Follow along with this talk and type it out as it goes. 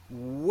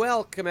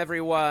Welcome,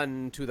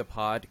 everyone, to the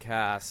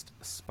podcast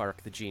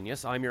Spark the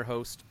Genius. I'm your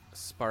host,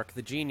 Spark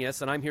the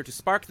Genius, and I'm here to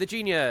spark the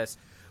genius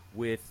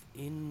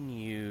within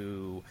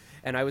you.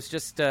 And I was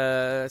just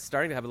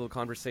starting to have a little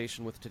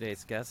conversation with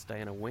today's guest,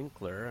 Diana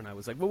Winkler, and I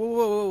was like,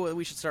 whoa,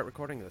 we should start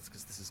recording this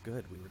because this is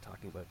good. We were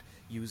talking about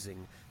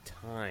using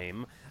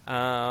time.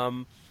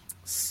 All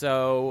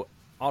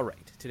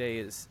right, today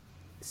is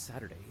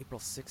Saturday, April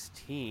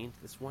 16th.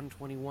 It's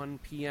 1:21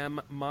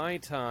 p.m. my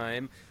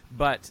time.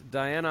 But,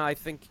 Diana, I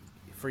think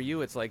for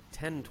you it's like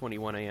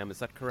 10:21 a.m. Is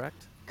that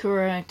correct?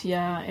 Correct,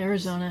 yeah.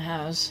 Arizona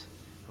has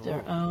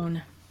their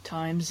own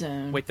time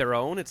zone. Wait, their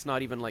own? It's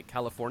not even like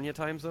California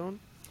time zone?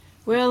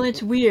 Well,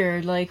 it's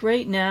weird. Like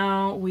right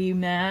now we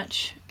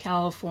match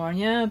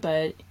California,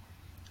 but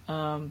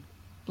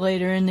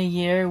later in the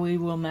year we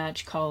will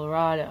match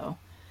Colorado.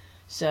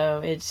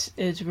 So it's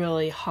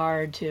really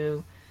hard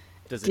to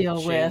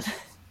deal with.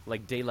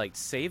 Like daylight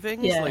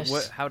savings? Yes. Like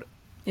what? How?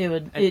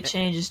 It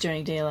changes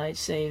during daylight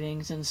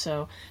savings, and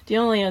so the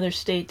only other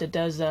state that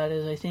does that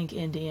is I think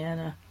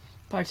Indiana.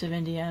 Parts of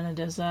Indiana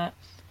does that,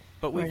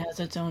 But where it has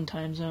its own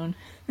time zone.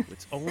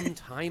 its own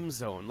time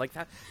zone. Like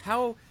that.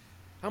 How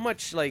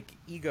much like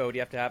ego do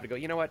you have to go?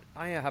 You know what?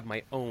 I have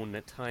my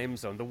own time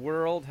zone. The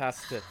world has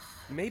to.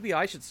 Maybe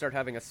I should start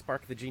having a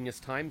Spark the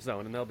Genius time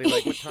zone, and they'll be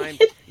like, "What time?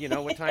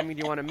 What time do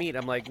you want to meet?"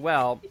 I'm like,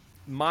 "Well,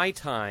 my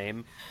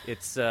time.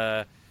 It's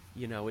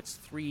it's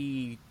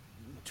 3:12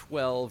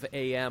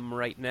 a.m.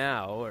 right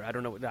now, or I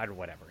don't know,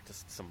 whatever,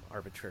 just some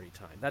arbitrary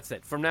time. That's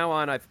it. From now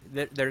on,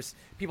 there's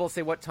people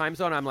say what time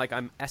zone. I'm like,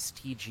 I'm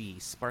STG,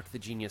 Spark the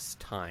Genius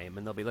time,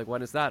 and they'll be like,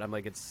 "When is that?" I'm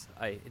like, it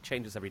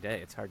changes every day.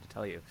 It's hard to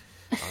tell you.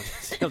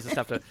 You'll just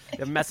have to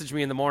message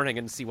me in the morning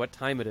and see what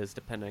time it is,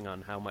 depending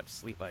on how much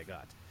sleep I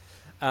got.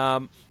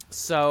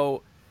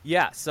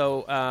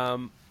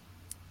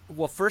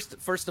 Well,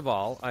 first of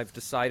all, I've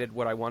decided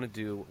what I want to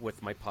do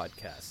with my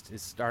podcast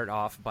is start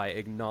off by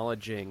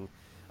acknowledging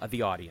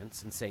the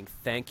audience and saying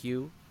thank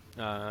you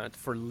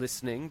for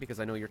listening, because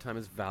I know your time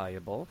is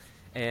valuable.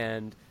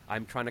 And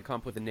I'm trying to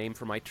come up with a name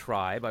for my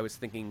tribe. I was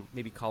thinking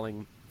maybe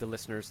calling the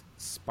listeners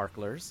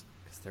Sparklers,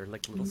 because they're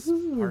like little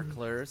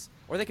sparklers.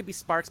 Or they could be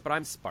Sparks, but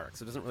I'm Sparks,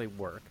 so it doesn't really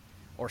work.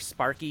 Or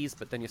Sparkies,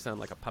 but then you sound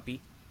like a puppy.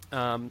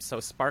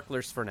 So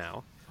Sparklers for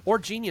now. Or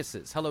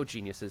Geniuses. Hello,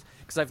 Geniuses.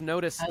 Because I've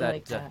noticed I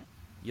like that.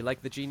 You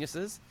like the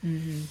Geniuses?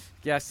 Mm-hmm.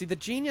 Yeah, see, the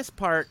genius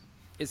part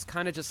is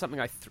kind of just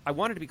something I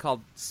wanted to be called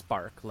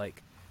Spark,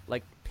 like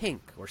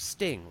Pink or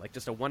Sting, like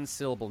just a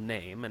one-syllable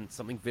name and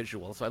something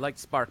visual. So I liked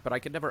Spark, but I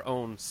could never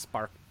own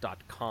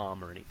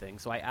Spark.com or anything.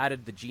 So I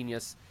added the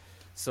Genius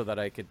so that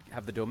I could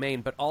have the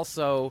domain, but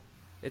also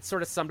it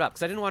sort of summed up,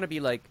 because I didn't want to be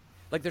like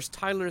there's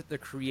Tyler, the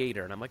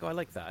Creator, and I'm like, oh, I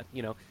like that,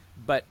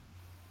 but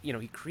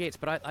he creates,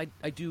 but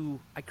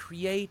I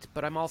create,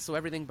 but I'm also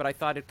everything, but I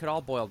thought it could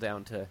all boil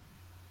down to,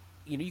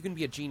 you can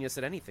be a genius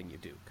at anything you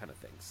do, kind of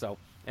thing. So,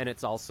 and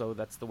it's also,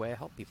 that's the way I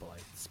help people. I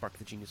spark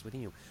the genius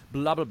within you,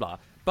 blah, blah, blah.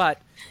 But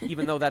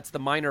even though that's the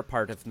minor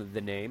part of the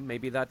name,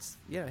 maybe that's,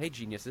 hey,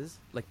 geniuses,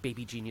 like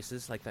baby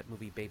geniuses, like that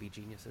movie Baby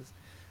Geniuses.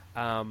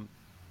 All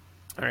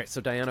right,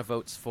 so Diana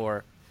votes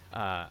for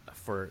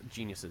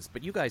geniuses,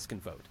 but you guys can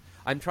vote.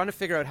 I'm trying to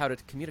figure out how to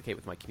communicate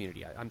with my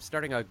community. I'm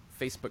starting a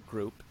Facebook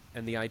group,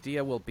 and the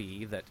idea will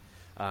be that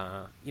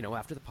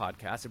after the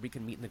podcast, everybody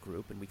can meet in the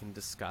group and we can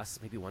discuss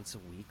maybe once a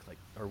week,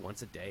 or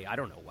once a day. I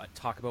don't know what.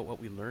 Talk about what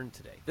we learned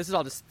today. This is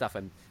all just stuff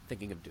I'm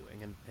thinking of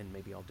doing, and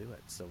maybe I'll do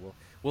it. So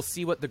we'll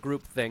see what the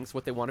group thinks,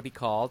 what they want to be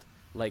called.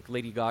 Like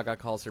Lady Gaga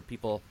calls her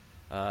people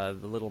the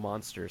Little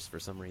Monsters for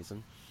some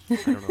reason. I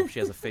don't know if she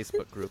has a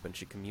Facebook group and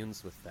she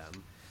communes with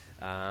them.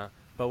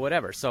 But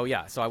whatever. So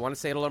yeah. So I want to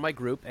say hello to my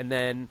group, and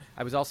then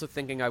I was also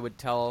thinking I would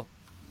tell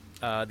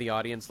the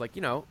audience,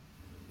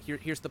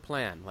 here's the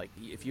plan. Like,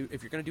 if you're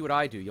going to do what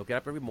I do, you'll get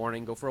up every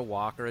morning, go for a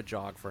walk or a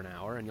jog for an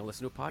hour, and you'll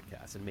listen to a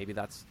podcast. And maybe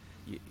that's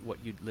what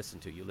you'd listen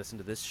to. You listen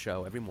to this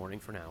show every morning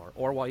for an hour,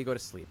 or while you go to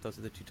sleep. Those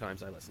are the two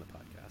times I listen to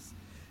podcasts.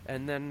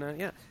 And then,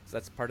 so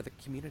that's part of the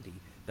community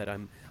that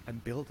I'm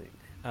building.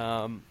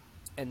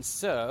 And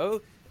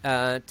so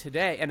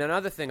today, and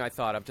another thing I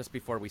thought of just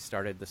before we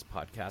started this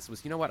podcast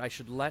was, I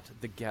should let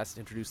the guest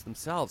introduce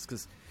themselves,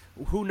 because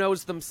who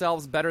knows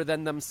themselves better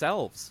than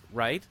themselves,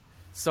 right?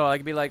 So I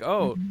could be like,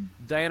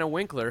 Diana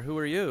Winkler, who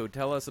are you?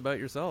 Tell us about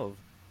yourself.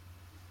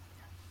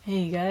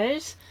 Hey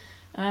guys,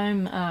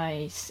 I'm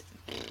a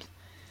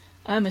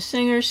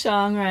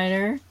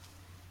singer-songwriter,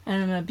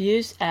 and I'm an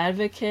abuse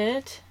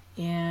advocate,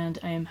 and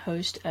I am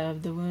host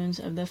of the Wounds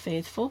of the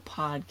Faithful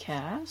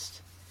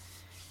podcast.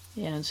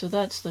 And so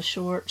that's the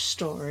short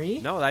story.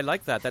 No, I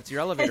like that. That's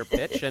your elevator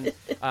pitch. And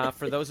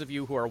for those of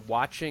you who are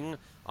watching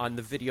on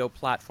the video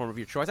platform of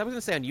your choice, I was going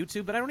to say on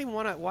YouTube, but I don't even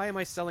want to. Why am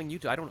I selling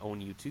YouTube? I don't own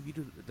YouTube.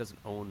 YouTube doesn't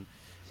own,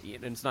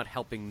 and it's not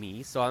helping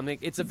me. So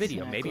it's a video.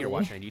 Exactly. Maybe you're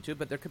watching on YouTube,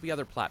 but there could be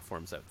other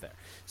platforms out there.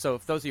 So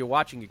if those of you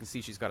watching, you can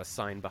see she's got a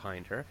sign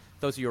behind her.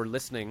 Those of you who are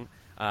listening,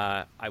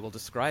 I will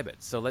describe it.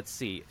 So let's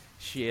see.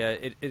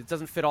 It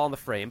doesn't fit all in the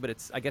frame, but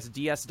it's, I guess,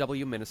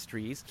 DSW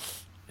Ministries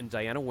and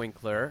Diana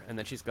Winkler, and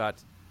then she's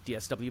got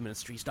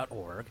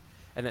dswministries.org.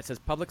 and that says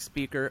public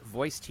speaker,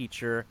 voice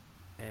teacher,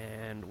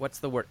 and what's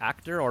the word,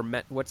 actor, or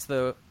what's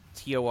the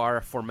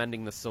TOR for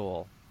mending the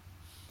soul?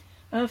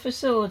 A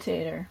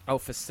facilitator. Oh,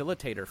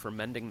 facilitator for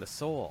mending the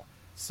soul.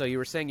 So you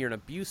were saying you're an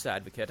abuse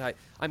advocate.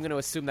 I'm going to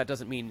assume that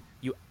doesn't mean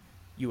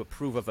you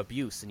approve of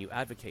abuse and you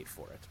advocate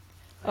for it.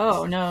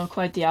 Oh no,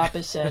 quite the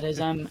opposite. As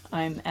I'm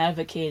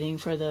advocating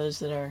for those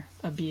that are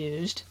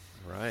abused.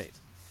 Right.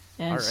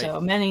 And All right. so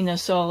Mending the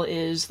Soul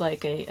is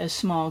like a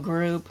small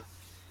group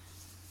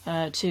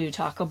to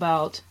talk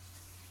about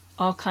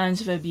all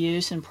kinds of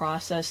abuse and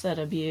process that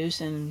abuse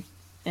and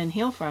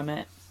heal from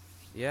it.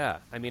 Yeah.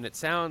 I mean, it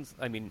sounds.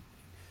 I mean,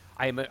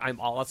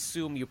 I'll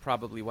assume you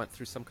probably went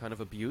through some kind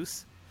of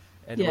abuse.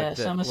 And Yes,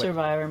 I'm a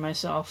survivor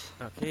myself.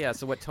 Okay, yeah.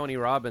 So what Tony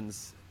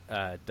Robbins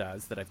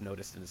does that I've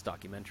noticed in his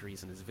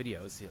documentaries and his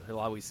videos, he'll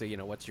always say,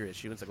 what's your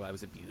issue? And it's like, well, I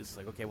was abused. It's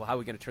like, okay, well, how are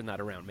we going to turn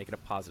that around, make it a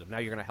positive? Now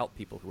you're going to help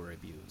people who are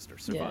abused or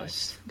survive,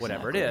 yes,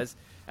 whatever exactly. it is.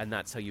 And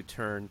that's how you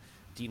turn.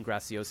 Dean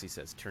Graziosi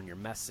says, turn your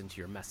mess into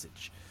your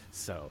message.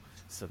 So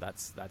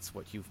that's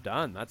what you've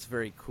done. That's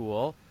very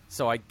cool.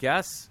 So I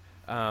guess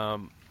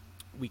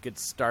we could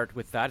start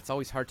with that. It's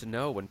always hard to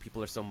know when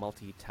people are so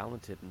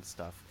multi-talented and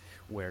stuff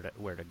where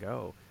to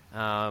go.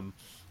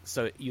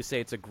 So you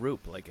say it's a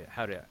group. Like,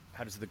 how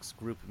does this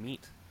group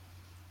meet?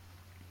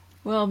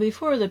 Well,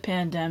 before the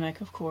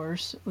pandemic, of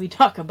course, we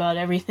talk about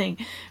everything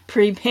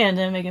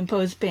pre-pandemic and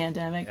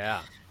post-pandemic.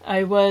 Yeah.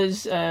 I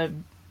was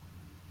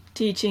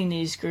teaching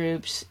these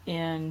groups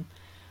in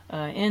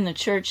the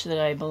church that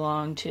I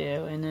belong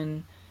to, and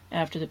then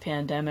after the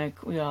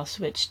pandemic, we all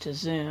switched to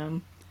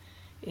Zoom,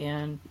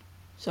 and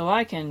so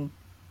I can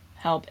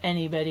help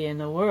anybody in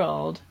the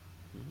world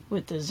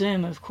with the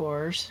Zoom, of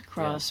course,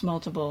 across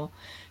multiple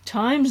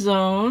time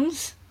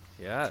zones.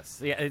 Yes.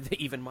 Yeah.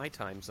 Even my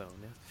time zone.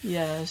 Yeah.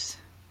 Yes.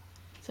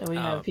 So we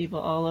have people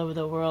all over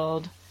the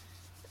world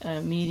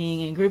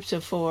meeting in groups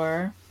of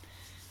 4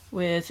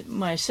 with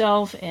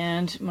myself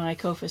and my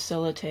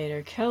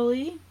co-facilitator,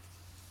 Kelly.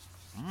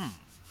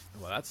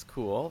 Well, that's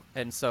cool.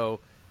 And so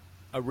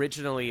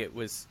originally it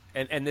was,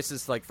 and this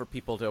is like for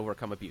people to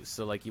overcome abuse.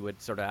 So like you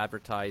would sort of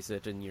advertise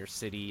it in your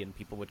city and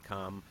people would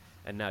come,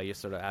 and now you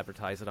sort of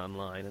advertise it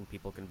online and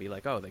people can be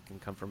like, oh, they can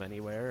come from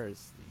anywhere.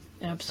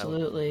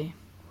 Absolutely.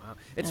 Wow.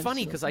 It's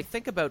funny because I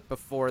think about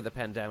before the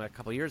pandemic a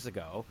couple of years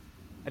ago,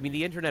 I mean,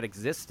 the internet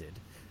existed,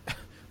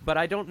 but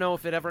I don't know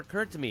if it ever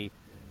occurred to me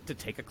to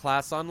take a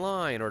class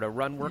online or to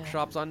run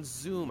workshops on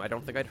Zoom. I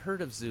don't think I'd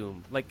heard of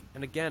Zoom. Like,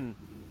 and again,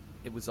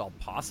 it was all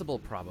possible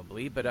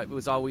probably, but it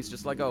was always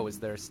just like, oh, is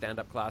there a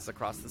stand-up class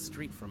across the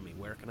street from me?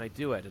 Where can I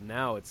do it? And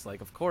now it's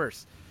like, of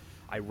course,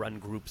 I run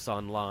groups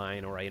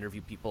online or I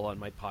interview people on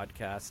my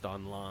podcast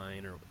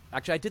online. Or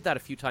actually, I did that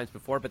a few times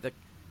before, but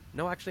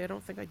no, actually, I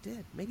don't think I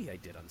did. Maybe I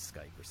did on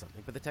Skype or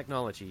something. But the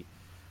technology,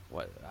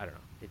 I don't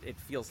know. It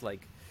feels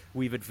like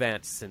we've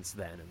advanced since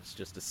then, and it's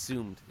just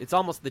assumed. It's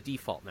almost the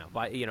default now.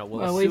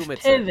 We'll assume we've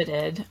it's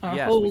pivoted. Our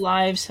whole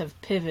lives have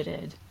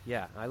pivoted.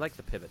 Yeah, I like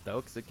the pivot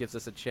though, because it gives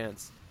us a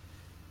chance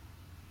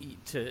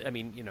to. I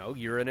mean,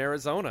 you're in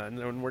Arizona,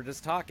 and we're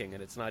just talking,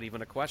 and it's not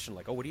even a question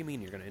like, oh, what do you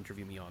mean you're going to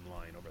interview me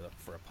online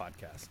for a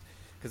podcast?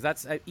 Because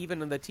that's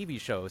even in the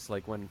TV shows,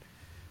 like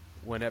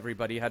when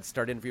everybody had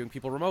started interviewing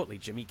people remotely,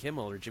 Jimmy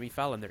Kimmel or Jimmy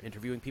Fallon, they're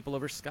interviewing people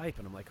over Skype,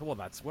 and I'm like, oh, well,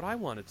 that's what I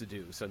wanted to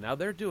do. So now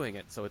they're doing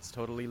it, so it's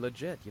totally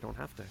legit. You don't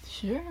have to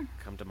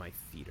come to my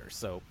theater.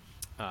 So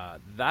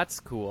that's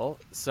cool.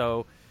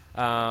 So,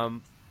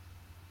 and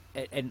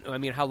I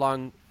mean, how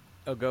long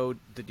ago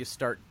did you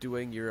start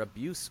doing your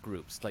abuse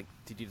groups? Like,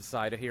 did you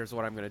decide, here's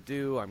what I'm going to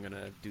do? I'm going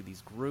to do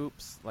these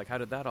groups. Like, how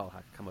did that all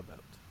come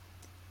about?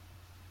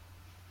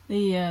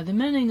 The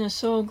Mending the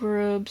Soul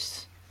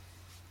groups,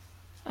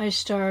 I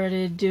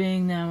started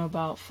doing them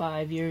about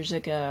 5 years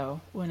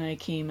ago when I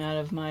came out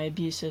of my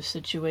abusive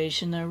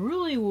situation. There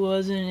really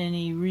wasn't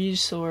any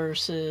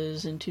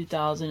resources in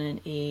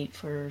 2008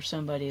 for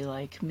somebody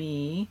like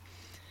me.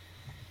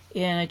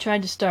 And I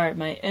tried to start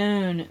my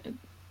own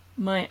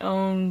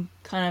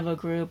kind of a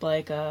group,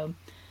 like a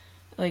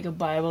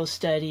Bible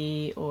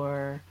study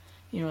or,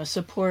 a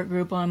support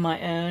group on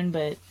my own,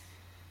 but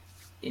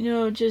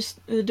just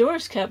the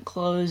doors kept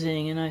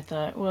closing, and I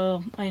thought,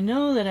 well, I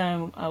know that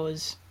I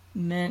was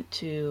meant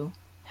to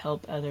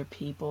help other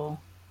people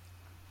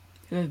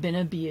who have been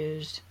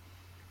abused.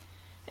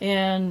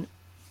 And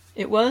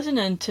it wasn't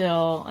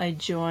until I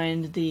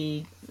joined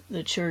the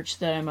church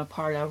that I'm a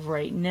part of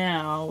right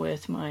now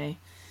with my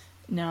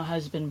now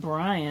husband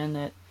Brian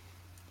that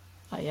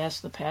I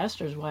asked the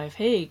pastor's wife,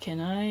 hey, can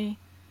I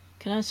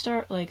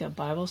start like a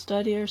Bible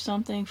study or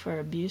something for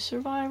abuse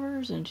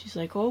survivors? And she's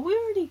like, well, we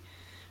already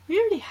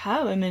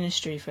have a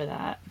ministry for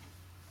that.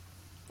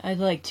 I'd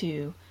like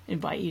to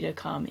invite you to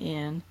come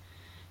in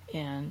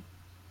and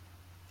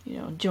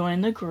join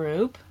the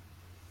group.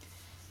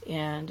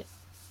 And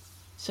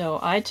so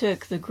I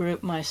took the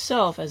group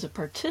myself as a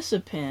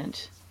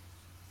participant,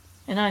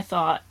 and I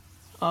thought,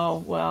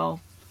 oh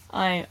well,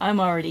 I'm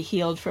already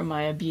healed from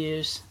my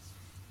abuse.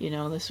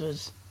 This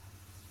was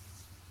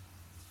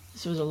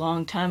a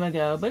long time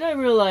ago, but I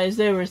realized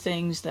there were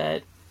things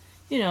that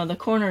the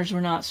corners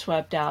were not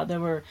swept out. There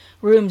were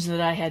rooms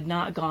that I had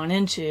not gone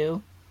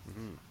into.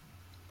 Mm-hmm.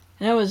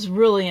 And I was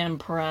really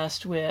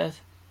impressed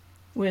with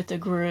the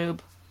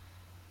group.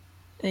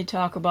 They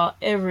talk about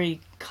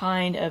every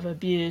kind of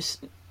abuse.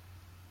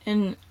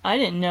 And I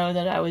didn't know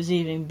that I was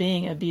even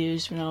being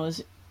abused when I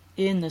was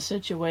in the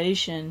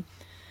situation,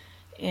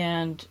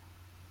 and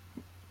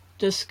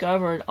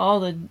discovered all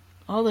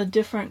the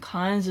different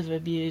kinds of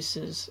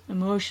abuses: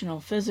 emotional,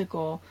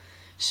 physical,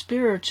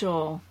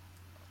 spiritual.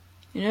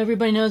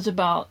 Everybody knows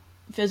about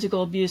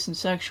physical abuse and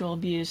sexual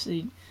abuse,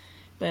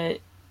 but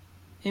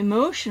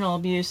emotional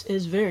abuse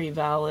is very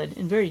valid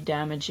and very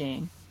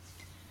damaging.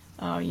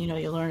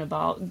 You learn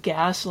about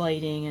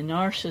gaslighting and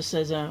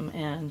narcissism,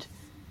 and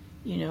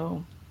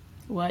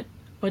what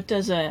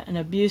does an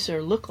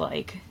abuser look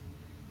like?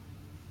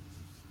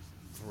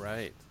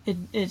 Right.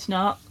 It's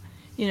not,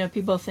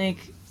 people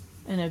think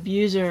an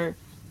abuser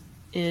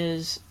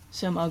is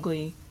some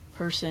ugly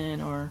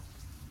person or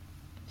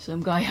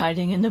some guy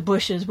hiding in the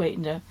bushes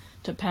waiting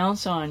to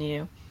pounce on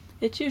you.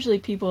 It's usually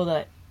people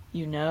that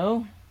you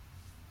know,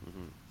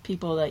 Mm-hmm.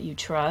 people that you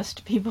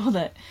trust, people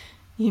that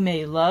you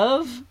may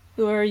love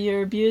who are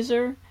your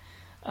abuser.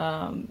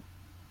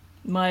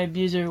 My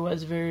abuser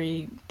was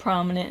very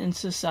prominent in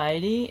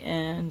society,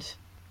 and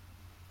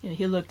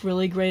he looked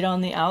really great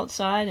on the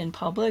outside in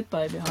public,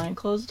 but behind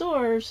closed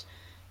doors,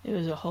 it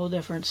was a whole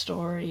different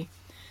story.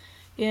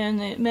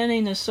 And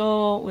Mending the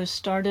Soul was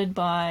started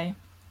by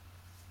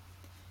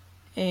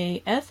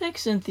a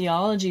ethics and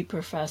theology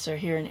professor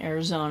here in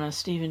Arizona,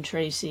 Stephen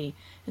Tracy,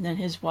 and then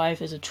his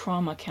wife is a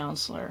trauma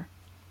counselor.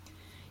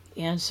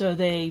 And so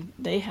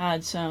they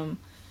had some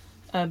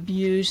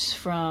abuse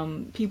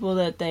from people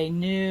that they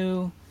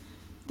knew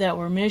that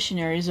were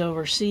missionaries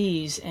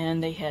overseas,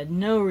 and they had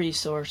no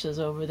resources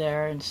over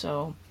there, and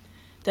so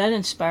that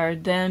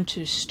inspired them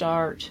to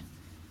start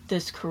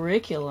this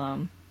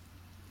curriculum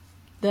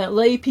that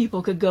lay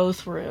people could go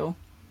through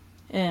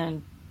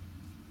and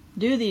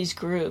do these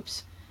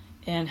groups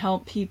and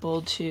help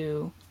people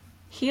to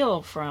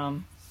heal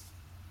from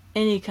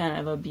any kind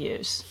of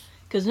abuse.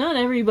 Because not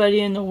everybody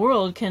in the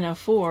world can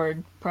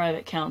afford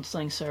private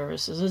counseling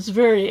services. It's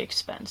very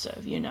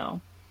expensive,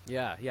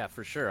 Yeah,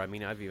 for sure. I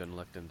mean, I've even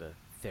looked into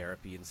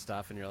therapy and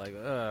stuff, and you're like,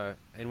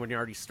 and when you're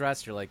already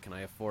stressed, you're like, can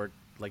I afford,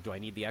 like, do I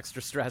need the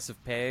extra stress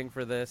of paying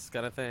for this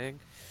kind of thing?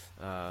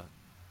 So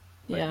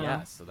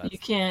that's...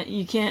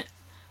 You can't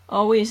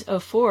always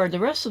afford. The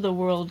rest of the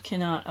world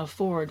cannot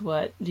afford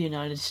what the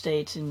United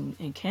States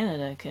and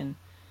Canada can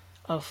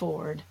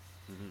afford,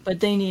 Mm-hmm. but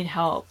they need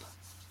help.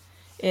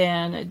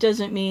 And it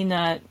doesn't mean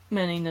that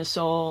Mending the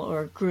Soul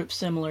or groups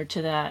similar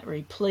to that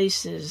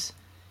replaces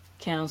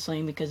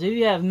counseling, because if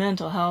you have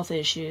mental health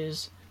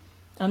issues,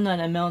 I'm not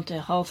a mental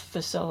health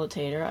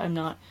facilitator.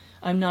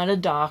 I'm not a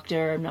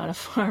doctor. I'm not a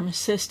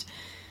pharmacist.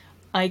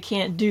 I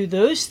can't do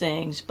those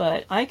things,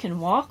 but I can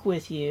walk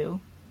with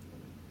you.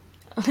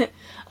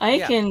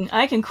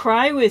 I can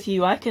cry with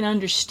you. I can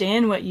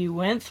understand what you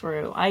went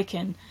through. I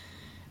can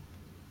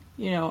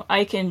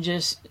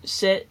just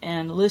sit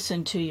and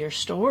listen to your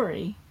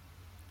story.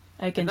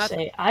 I can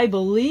say, I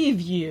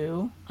believe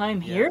you. I'm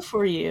here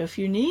for you if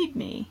you need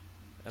me.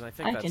 And I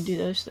think I can do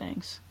those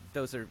things.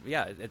 Those are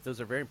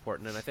very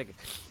important. And I think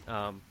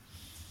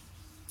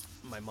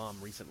my mom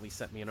recently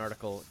sent me an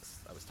article.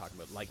 I was talking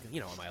about, like,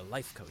 am I a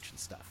life coach and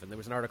stuff? And there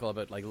was an article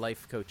about, like,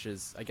 life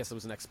coaches. I guess it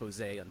was an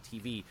expose on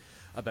TV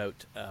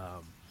about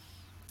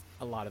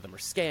a lot of them are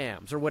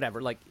scams or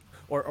whatever. Like,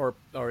 or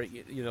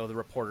the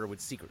reporter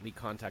would secretly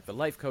contact the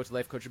life coach. The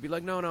life coach would be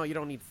like, no, you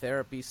don't need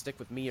therapy. Stick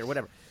with me or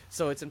whatever.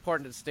 So it's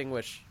important to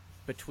distinguish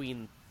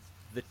between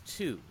the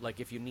two. Like,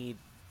 if you need,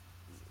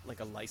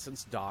 like, a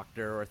licensed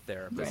doctor or a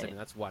therapist, right. I mean,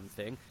 that's one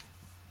thing.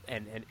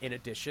 And in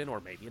addition,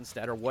 or maybe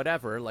instead, or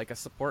whatever, like, a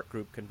support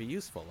group can be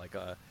useful. Like,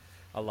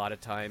 a lot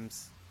of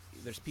times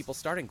there's people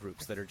starting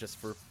groups that are just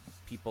for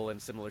people in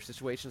similar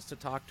situations to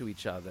talk to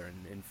each other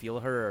and feel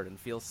heard and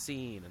feel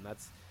seen, and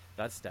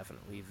that's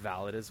definitely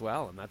valid as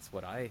well. And that's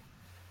what I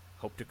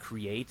hope to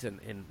create and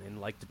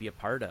like to be a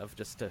part of,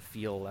 just to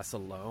feel less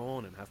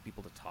alone and have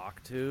people to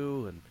talk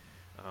to. And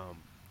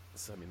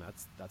so I mean,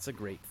 that's a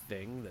great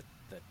thing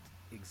that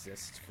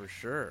exists for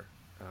sure.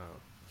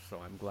 So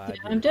I'm glad.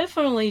 Yeah, I'm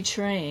definitely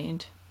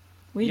trained.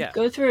 We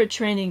go through a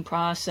training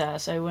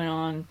process. I went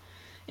on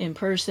in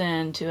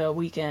person to a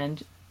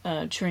weekend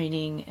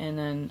training, and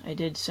then I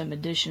did some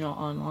additional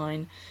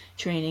online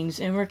trainings.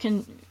 And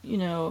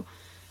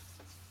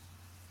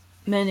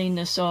Mending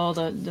the Soul,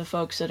 the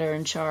folks that are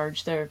in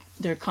charge,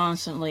 they're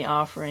constantly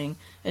offering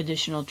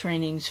additional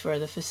trainings for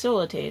the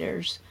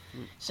facilitators.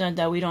 It's not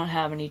that we don't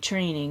have any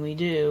training. We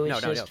do.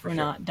 It's we're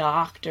not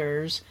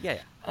doctors. Yeah.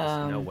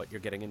 Just know what you're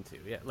getting into.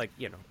 Yeah, like,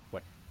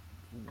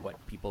 what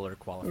people are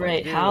qualified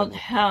right, to do.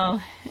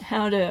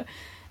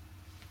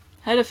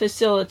 How to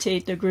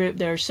facilitate the group.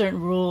 There are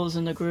certain rules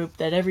in the group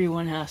that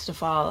everyone has to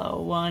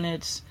follow. One,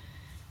 it's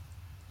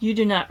you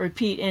do not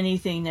repeat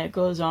anything that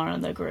goes on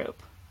in the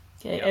group.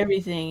 Okay,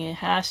 everything, it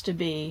has to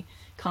be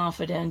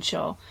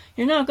confidential.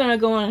 You're not going to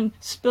go and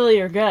spill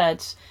your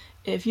guts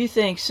if you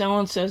think so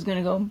and so is going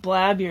to go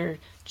blab your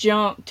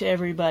junk to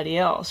everybody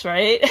else,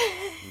 right?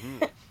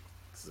 Hmm.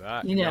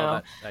 you No,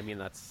 know, that I mean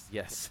that's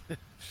yes.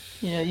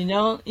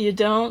 you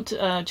don't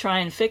try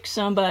and fix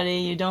somebody.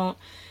 You don't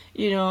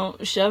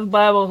shove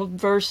Bible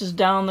verses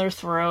down their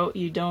throat.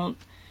 You don't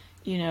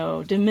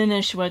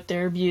diminish what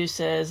their abuse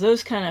is.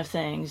 Those kind of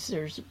things.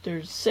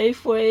 There's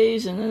safe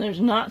ways, and then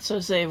there's not so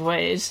safe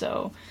ways.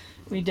 So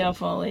we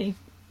definitely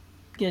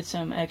get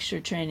some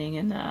extra training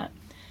in that.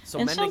 So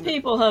And some mending the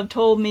people have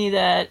told me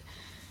that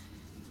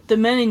the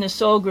Mending the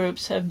Soul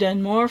groups have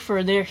done more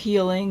for their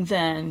healing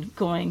than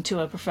going to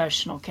a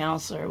professional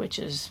counselor, which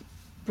is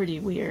pretty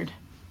weird.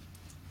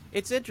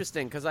 It's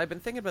interesting because I've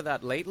been thinking about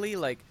that lately.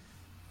 Like,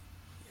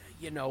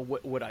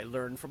 would I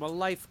learn from a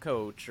life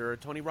coach or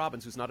Tony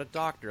Robbins, who's not a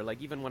doctor?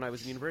 Like, even when I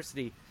was in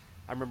university,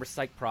 I remember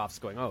psych profs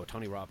going, "Oh,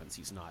 Tony Robbins,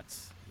 he's not,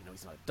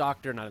 he's not a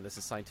doctor. None of this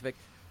is scientific."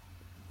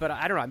 But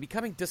I don't know. I'm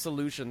becoming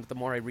disillusioned the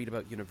more I read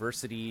about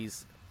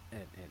universities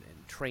and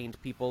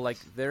trained people. Like,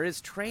 there is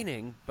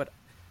training, but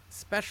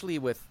especially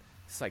with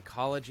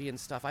psychology and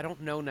stuff, I don't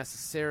know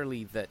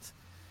necessarily that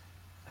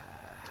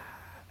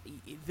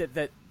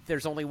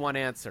there's only one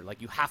answer.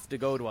 Like, you have to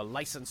go to a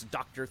licensed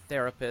doctor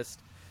therapist,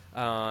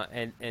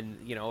 and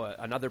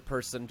another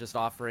person just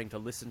offering to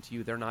listen to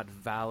you, they're not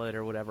valid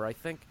or whatever. I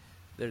think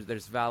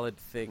there's valid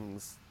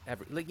things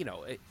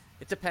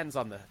it depends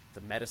on the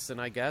medicine,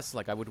 I guess.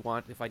 Like, I would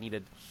want, if I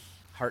needed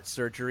heart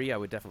surgery, I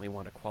would definitely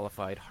want a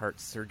qualified heart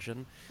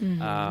surgeon.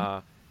 And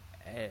I'm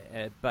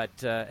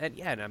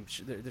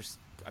sure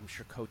I'm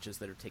sure coaches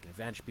that are taking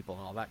advantage of people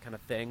and all that kind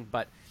of thing.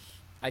 But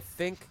I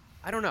think,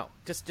 I don't know,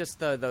 just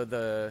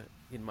the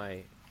in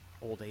my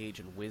old age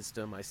and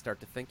wisdom, I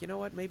start to think, you know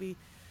what, maybe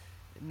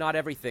not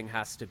everything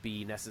has to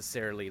be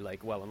necessarily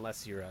like, well,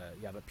 unless you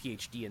have a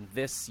PhD in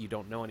this, you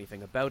don't know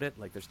anything about it.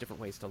 Like, there's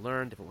different ways to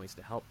learn, different ways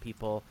to help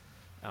people.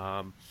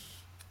 And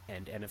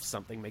if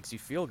something makes you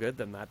feel good,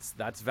 then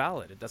that's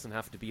valid. It doesn't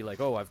have to be like,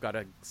 oh, I've got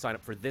to sign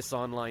up for this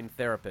online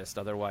therapist,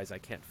 otherwise I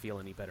can't feel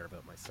any better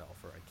about myself,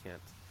 or I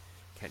can't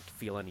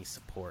feel any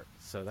support.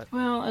 So that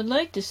Well, I'd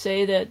like to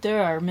say that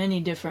there are many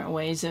different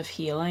ways of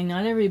healing.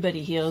 Not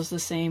everybody heals the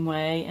same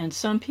way, and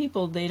some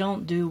people, they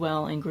don't do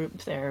well in group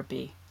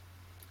therapy.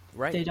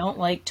 right, They don't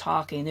like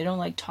talking. They don't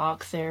like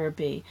talk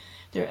therapy.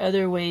 There are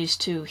other ways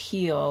to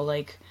heal,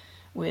 like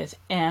with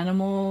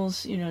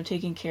animals,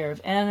 taking care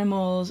of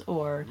animals,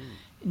 or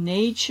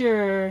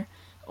nature,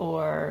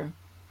 or,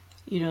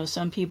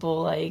 some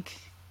people like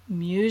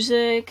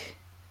music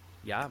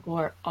yeah,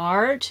 or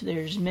art.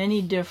 There's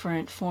many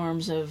different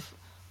forms of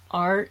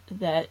art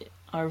that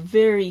are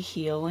very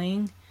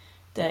healing,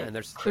 that and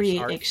there's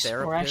create art therapists,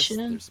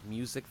 expression. there's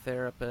music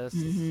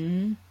therapists,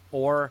 Hmm.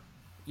 or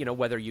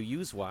whether you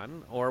use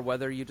one or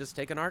whether you just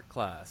take an art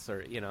class,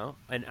 or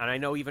and I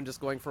know even just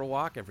going for a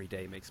walk every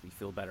day makes me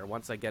feel better.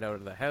 Once I get out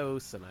of the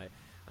house and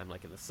I'm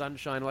like in the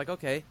sunshine, I'm like,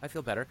 okay, I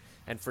feel better.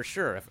 And for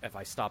sure, if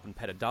I stop and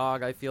pet a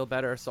dog, I feel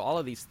better. So all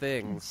of these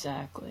things,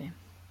 Exactly.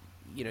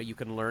 you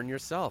can learn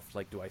yourself.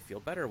 Like, do I feel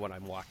better when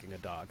I'm walking a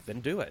dog?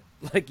 Then do it.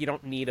 Like, you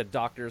don't need a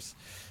doctor's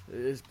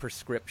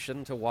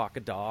prescription to walk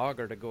a dog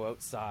or to go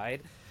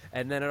outside.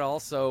 And then it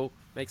also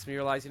makes me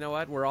realize, you know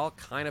what? We're all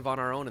kind of on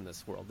our own in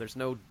this world. There's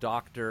no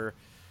doctor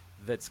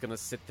that's going to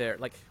sit there.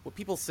 Like, what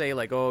people say,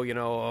 like,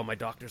 oh, my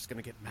doctor's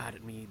going to get mad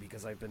at me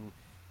because I've been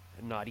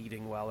not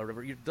eating well or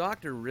whatever. Your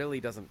doctor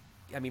really doesn't.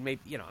 I mean,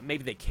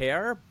 maybe they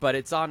care, but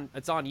it's on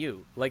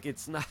you. Like,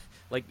 it's not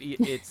like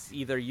it's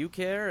either you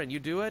care and you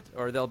do it,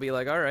 or they'll be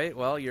like, all right,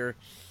 well, you're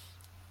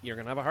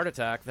gonna have a heart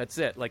attack. That's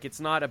it. Like, it's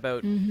not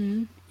about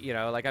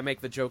like, I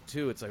make the joke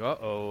too. It's like,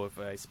 if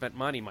I spent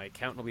money, my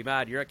accountant will be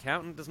mad. Your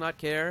accountant does not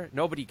care.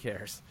 Nobody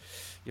cares.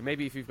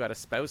 Maybe if you've got a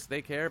spouse,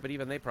 they care, but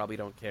even they probably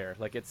don't care.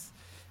 Like,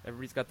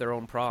 everybody's got their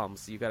own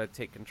problems. So you got to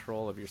take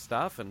control of your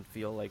stuff and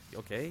feel like,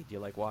 okay, do you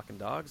like walking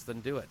dogs? Then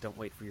do it. Don't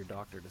wait for your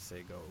doctor to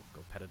say go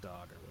pet a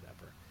dog or whatever.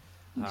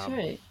 That's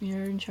right.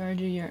 You're in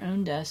charge of your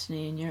own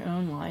destiny and your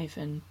own life,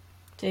 and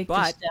take the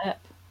But step.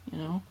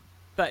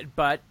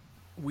 but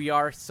we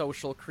are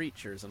social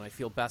creatures, and I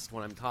feel best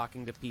when I'm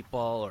talking to people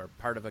or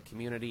part of a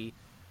community.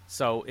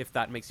 So if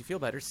that makes you feel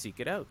better,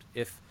 seek it out.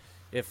 If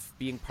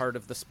being part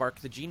of the Spark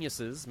the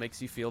Geniuses makes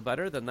you feel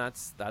better, then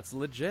that's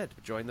legit.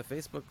 Join the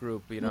Facebook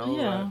group,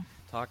 Yeah.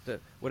 talk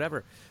to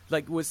whatever.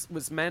 Like, was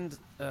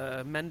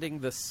mending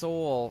the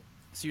soul.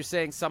 So you're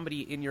saying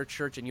somebody in your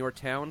church in your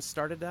town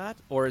started that,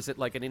 or is it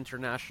like an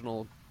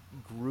international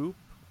group?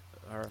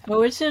 Or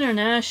Oh, it's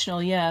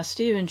international, yeah.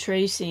 Stephen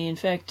Tracy. In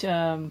fact,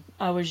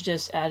 I was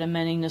just at a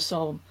Mending the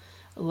Soul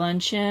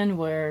luncheon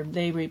where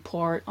they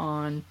report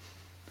on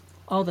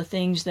all the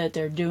things that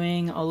they're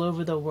doing all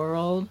over the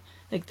world.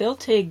 Like, they'll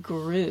take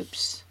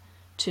groups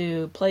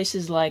to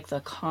places like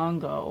the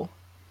Congo,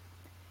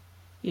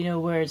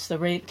 where it's the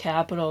rape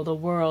capital of the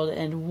world,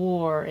 and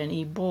war, and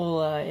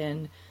Ebola,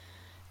 and,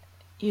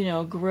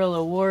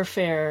 guerrilla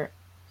warfare.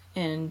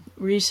 And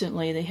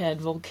recently they had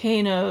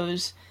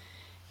volcanoes.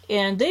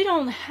 And they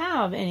don't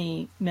have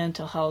any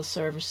mental health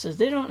services.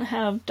 They don't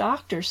have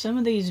doctors. Some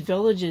of these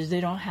villages,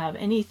 they don't have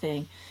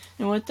anything.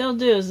 And what they'll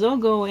do is they'll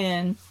go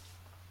in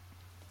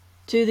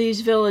to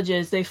these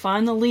villages. They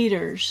find the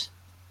leaders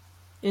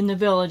in the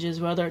villages,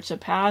 whether it's a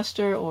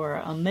pastor or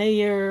a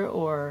mayor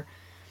or,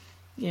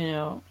 you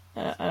know,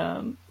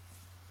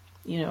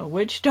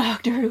 witch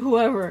doctor,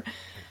 whoever,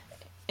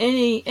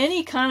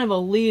 any kind of a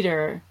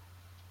leader.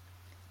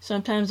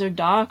 Sometimes they're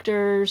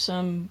doctors,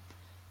 some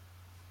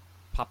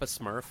Papa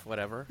Smurf,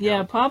 whatever.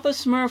 yeah, Papa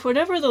Smurf,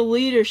 whatever the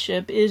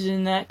leadership is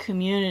in that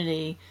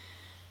community.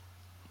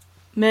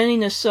 Mending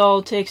the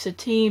Soul takes a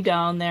team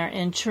down there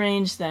and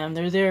trains them.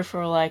 They're there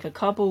for like a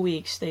couple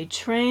weeks. They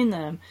train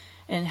them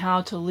in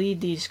how to lead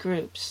these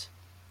groups.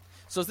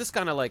 So is this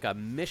kind of like a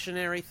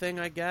missionary thing,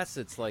 I guess?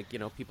 It's like,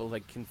 people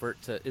like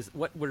convert to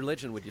what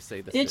religion would you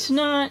say this is?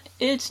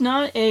 It's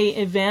not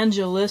a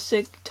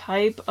evangelistic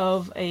type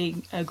of a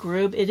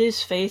group. It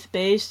is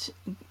faith-based,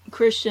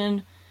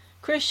 Christian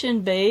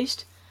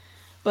based,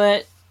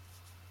 but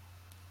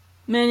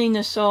Mending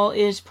the Soul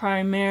is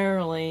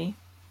primarily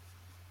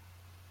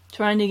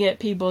trying to get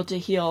people to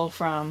heal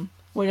from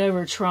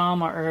whatever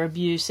trauma or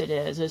abuse it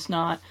is. It's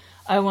not,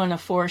 I want to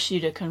force you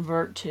to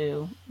convert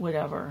to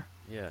whatever.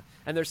 Yeah.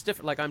 And there's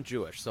different, like I'm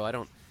Jewish, so I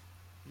don't,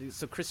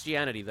 so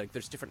Christianity, like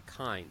there's different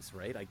kinds,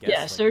 right? I guess.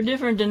 Yes, there are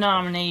different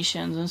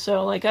denominations. And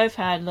so like I've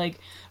had like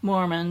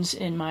Mormons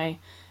in my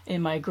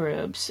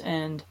groups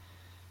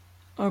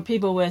or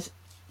people with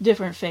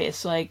different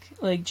faiths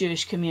like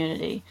Jewish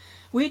community.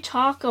 We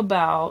talk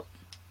about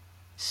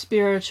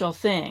spiritual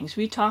things.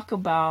 We talk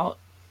about,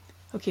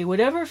 okay,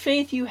 whatever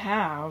faith you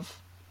have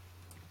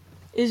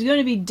is going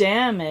to be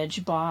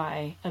damaged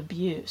by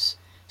abuse.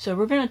 So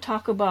we're going to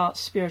talk about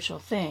spiritual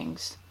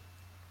things.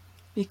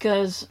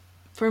 Because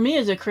for me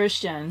as a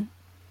Christian,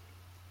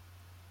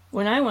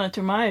 when I went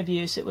through my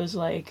abuse, it was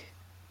like,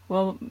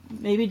 well,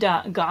 maybe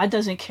God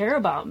doesn't care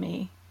about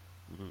me.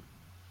 Mm-hmm.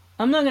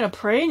 I'm not going to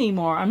pray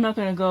anymore. I'm not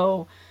going to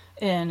go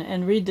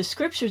and read the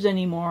scriptures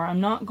anymore. I'm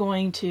not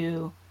going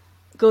to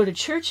go to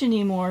church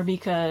anymore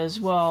because,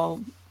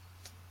 well,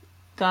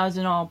 God's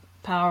an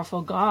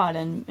all-powerful God,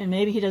 and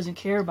maybe he doesn't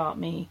care about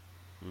me.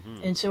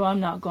 Mm-hmm. And so I'm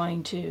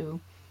going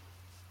to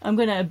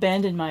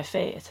abandon my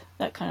faith,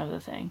 that kind of a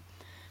thing.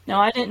 Now,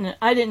 I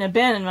didn't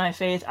abandon my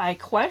faith. I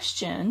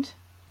questioned,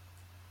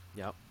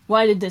 yep,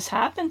 why did this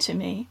happen to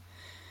me?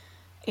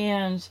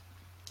 And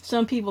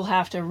some people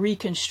have to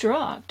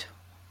reconstruct,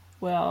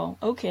 well,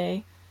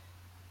 okay,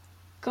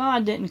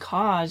 God didn't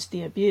cause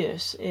the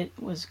abuse. It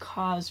was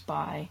caused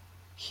by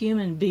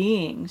human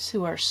beings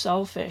who are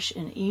selfish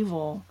and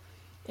evil,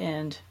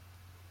 and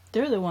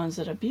they're the ones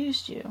that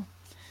abused you.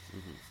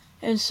 Mm-hmm.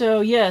 And so,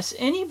 yes,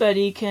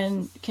 anybody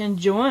can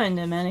join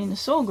the Mending the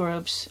Soul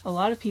groups. A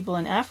lot of people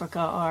in Africa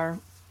are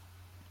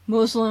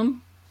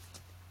Muslim,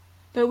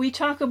 but we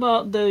talk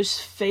about those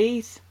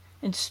faith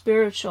and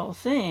spiritual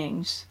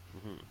things.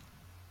 Mm-hmm.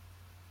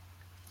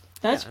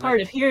 That's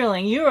part of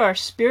healing. You are a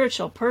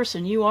spiritual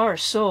person. You are a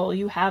soul.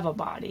 You have a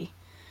body.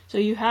 So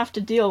you have to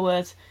deal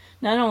with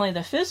not only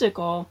the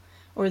physical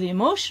or the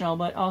emotional,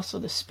 but also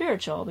the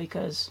spiritual,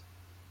 because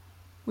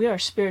we are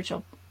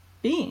spiritual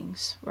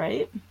beings,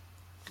 right?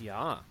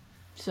 Yeah.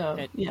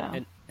 So, yeah.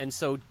 And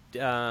so,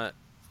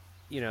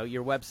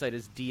 your website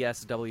is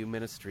DSW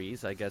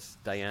Ministries, I guess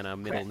Diana,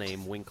 middle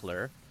name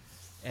Winkler.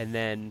 And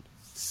then,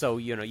 so,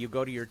 you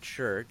go to your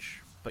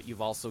church, but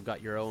you've also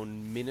got your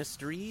own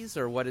ministries,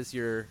 or what is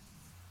your,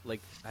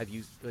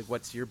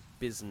 what's your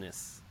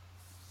business?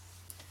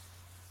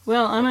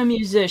 Well, I'm a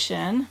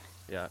musician.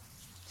 Yeah.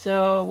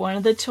 So one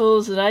of the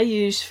tools that I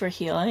use for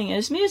healing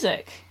is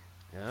music.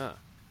 Yeah.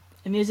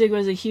 And music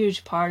was a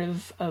huge part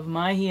of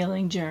my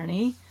healing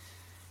journey,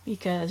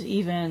 because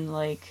even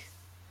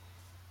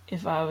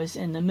if I was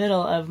in the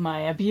middle of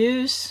my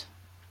abuse,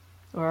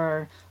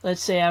 or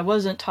let's say I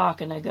wasn't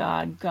talking to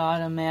God,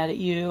 I'm mad at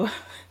you.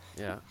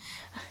 Yeah.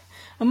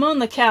 I'm on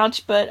the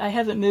couch, but I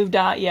haven't moved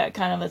out yet,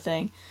 kind of a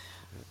thing.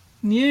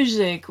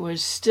 Music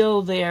was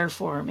still there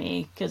for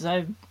me, because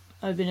I've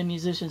been a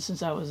musician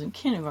since I was in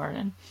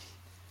kindergarten.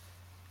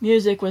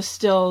 Music was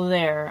still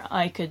there.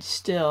 I could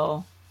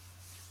still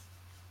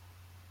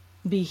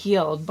be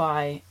healed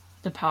by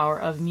the power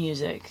of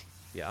music.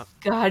 Yeah.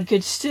 God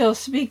could still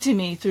speak to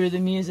me through the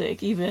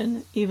music,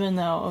 even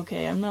though,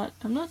 okay, I'm not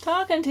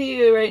talking to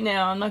you right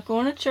now. I'm not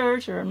going to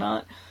church, or I'm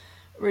not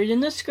reading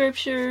the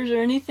scriptures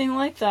or anything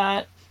like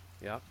that.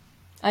 Yeah.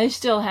 I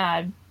still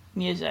had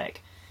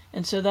music.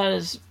 And so that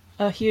is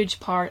a huge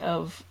part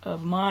of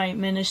my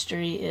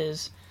ministry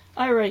is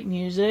I write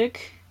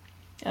music.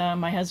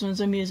 My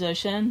husband's a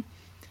musician,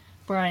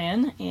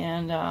 Brian,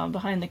 and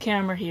behind the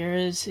camera here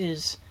is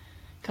his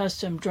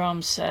custom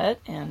drum set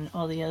and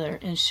all the other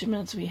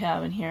instruments we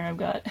have in here. I've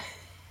got...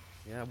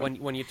 Yeah,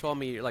 when you told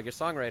me you're like a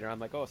songwriter, I'm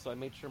like, oh, so I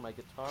made sure my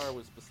guitar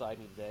was beside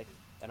me today,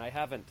 and I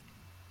haven't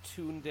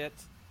tuned it.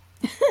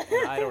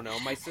 And I don't know.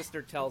 My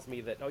sister tells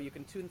me that, oh, you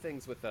can tune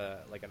things with an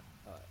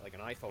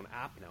iPhone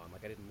app now. I'm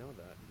like, I didn't know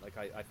that. Like,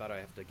 I thought I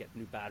have to get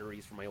new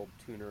batteries for my old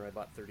tuner I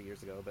bought 30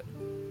 years ago, but...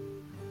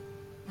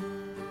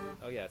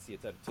 Oh, yeah, see,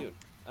 it's out of tune.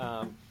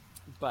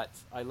 But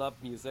I love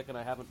music, and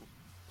I haven't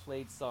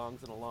played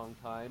songs in a long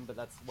time, but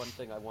that's one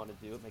thing I want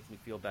to do. It makes me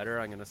feel better.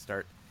 I'm going to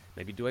start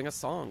maybe doing a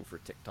song for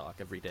TikTok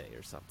every day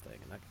or something,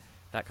 and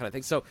that kind of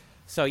thing. So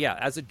yeah,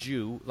 as a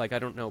Jew, like I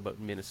don't know about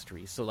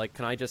ministry. So like,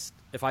 can I just,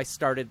 if I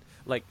started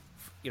like,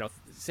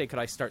 say, could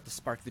I start the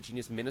Spark the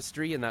Genius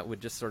ministry, and that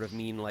would just sort of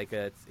mean like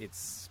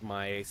it's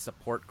my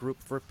support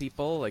group for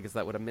people? Like, is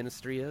that what a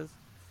ministry is?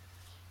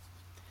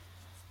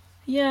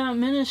 Yeah,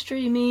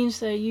 ministry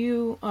means that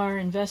you are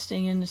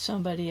investing into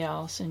somebody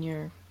else and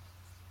you're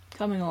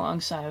coming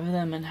alongside of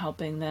them and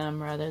helping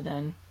them rather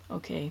than,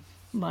 okay,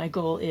 my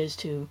goal is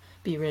to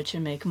be rich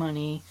and make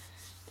money.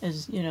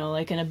 As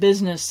like in a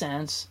business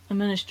sense, a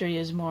ministry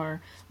is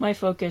more, my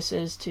focus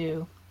is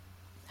to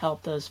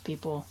help those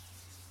people,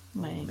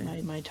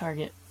 my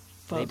target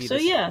folks. So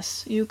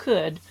yes, you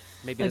could.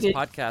 Maybe like this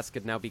podcast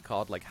could now be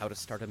called like How to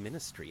Start a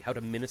Ministry, How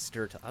to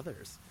Minister to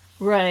Others.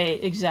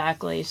 Right,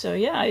 exactly. So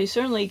yeah, you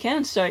certainly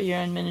can start your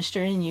own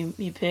ministry, and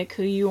you pick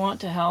who you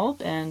want to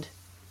help. And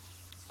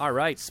all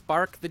right,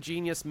 Spark the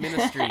Genius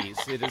Ministries.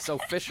 It is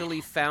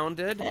officially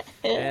founded,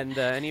 and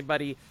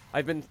anybody,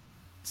 I've been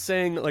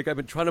saying, like, I've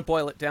been trying to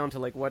boil it down to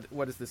like,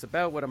 what is this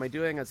about? What am I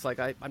doing? It's like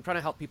I'm trying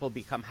to help people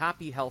become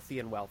happy, healthy,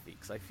 and wealthy,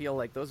 because I feel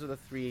like those are the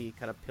three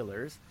kind of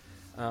pillars.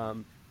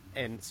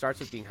 And it starts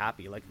with being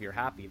happy. Like, if you're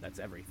happy, that's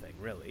everything,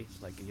 really.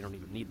 Like, you don't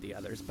even need the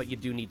others, but you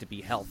do need to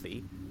be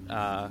healthy,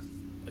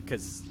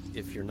 because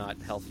if you're not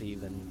healthy,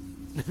 then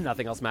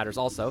nothing else matters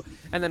also.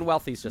 And then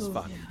wealthy is just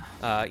fun.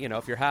 Yeah.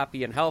 If you're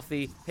happy and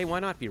healthy, hey, why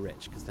not be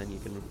rich? Because then you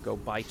can go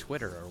buy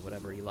Twitter or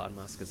whatever Elon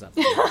Musk is up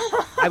to.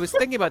 I was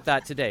thinking about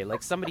that today.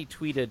 Like, somebody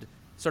tweeted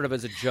sort of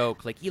as a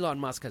joke, like, Elon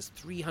Musk has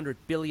 $300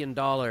 billion.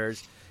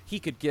 He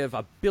could give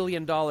 $1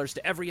 billion to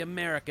every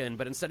American,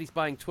 but instead he's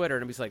buying Twitter.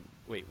 And he's like,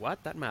 wait,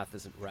 what? That math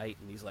isn't right.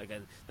 And he's like,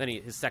 and then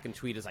his second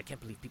tweet is, I can't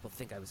believe people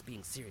think I was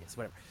being serious,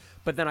 whatever.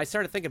 But then I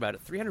started thinking about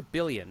it. 300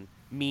 billion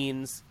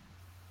means,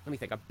 let me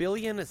think, 1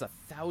 billion is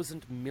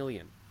 1,000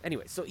 million.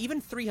 Anyway, so even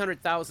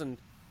 300,000,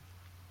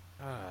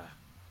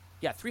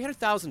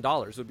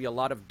 $300,000 would be a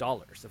lot of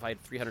dollars if I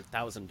had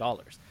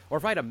 $300,000. Or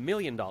if I had $1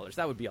 million,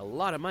 that would be a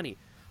lot of money.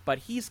 But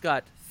he's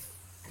got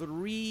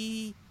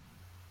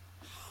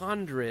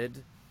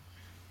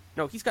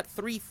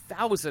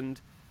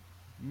 3,000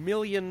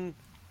 million.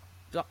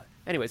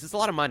 Anyways, it's a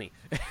lot of money.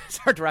 It's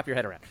hard to wrap your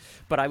head around.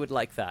 But I would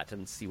like that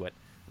and see what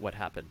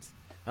happens.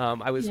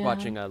 I was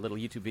watching a little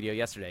YouTube video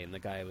yesterday, and the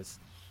guy was,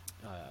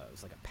 it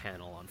was like a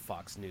panel on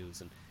Fox News,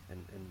 and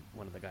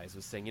one of the guys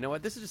was saying, you know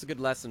what, this is just a good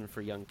lesson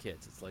for young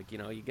kids. It's like,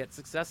 you get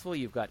successful,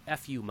 you've got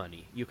FU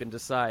money. You can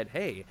decide,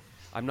 hey,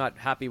 I'm not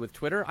happy with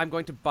Twitter, I'm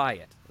going to buy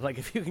it. Like,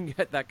 if you can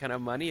get that kind of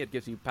money, it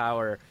gives you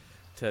power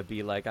to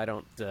be like, I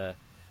don't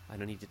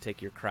need to take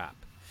your crap.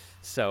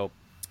 So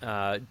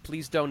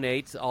please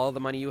donate all the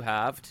money you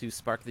have to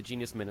Spark the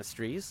Genius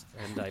Ministries,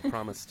 and I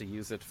promise to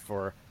use it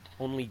for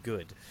only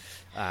good,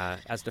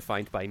 as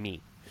defined by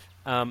me.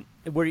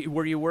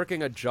 Were you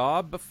working a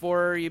job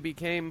before you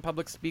became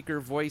public speaker,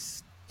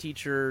 voice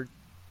teacher,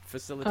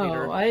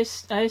 facilitator?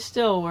 Oh, I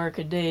still work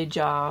a day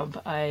job.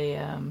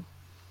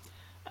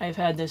 I've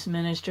had this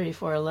ministry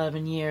for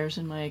 11 years,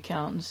 and my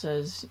accountant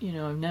says,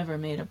 I've never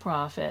made a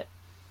profit.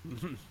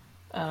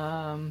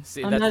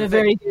 See, I'm not a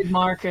very good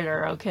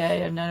marketer,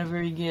 okay? I'm not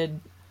very good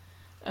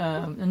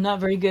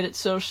at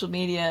social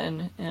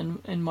media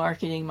and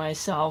marketing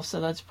myself,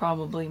 so that's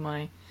probably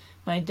my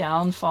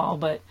downfall.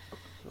 But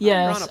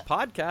yes, you're on a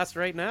podcast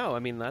right now. I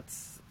mean,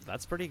 that's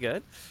pretty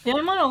good. Yeah,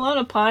 I'm on a lot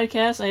of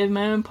podcasts. I have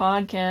my own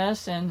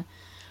podcast, and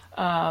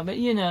but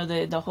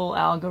the whole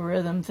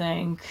algorithm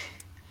thing.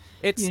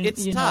 It's you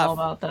tough. know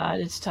about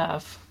that. It's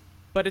tough.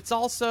 But it's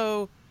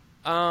also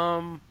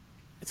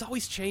it's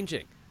always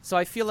changing. So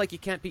I feel like you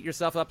can't beat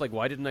yourself up like,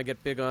 why didn't I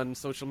get big on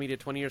social media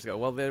 20 years ago?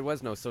 Well, there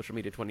was no social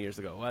media 20 years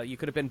ago. Well, you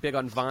could have been big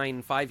on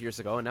Vine 5 years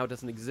ago, and now it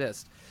doesn't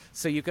exist.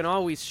 So you can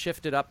always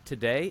shift it up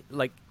today.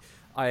 Like,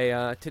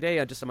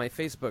 today, just on my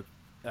Facebook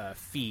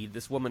feed,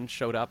 this woman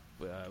showed up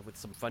with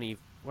some funny,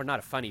 or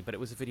not funny, but it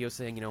was a video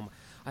saying,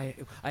 I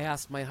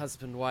asked my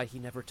husband why he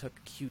never took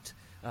cute,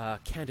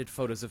 candid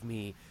photos of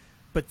me,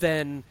 but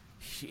then...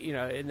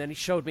 and then he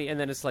showed me, and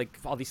then it's like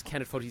all these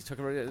candid photos he took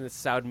of her, and it's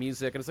sad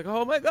music, and it's like,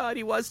 oh my god,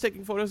 he was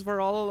taking photos of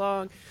her all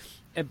along.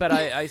 But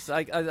I was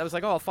like,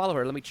 oh, I'll follow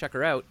her, let me check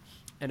her out,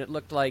 and it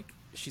looked like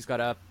she's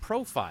got a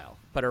profile,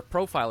 but her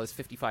profile is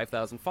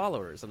 55,000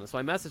 followers, and so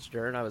I messaged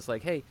her, and I was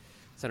like, hey,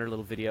 sent her a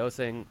little video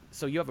saying,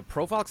 so you have a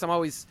profile? Because I'm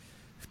always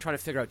trying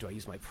to figure out, do I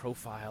use my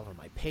profile or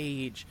my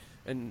page?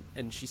 And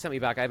she sent me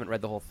back, I haven't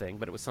read the whole thing,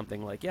 but it was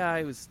something like, yeah,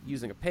 I was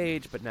using a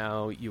page, but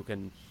now you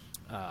can,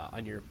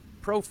 on your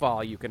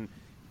profile, you can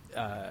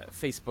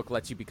Facebook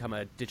lets you become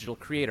a digital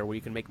creator where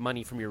you can make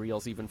money from your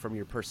reels, even from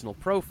your personal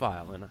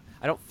profile. And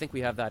I don't think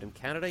we have that in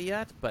Canada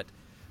yet, but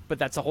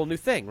that's a whole new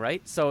thing,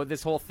 right? So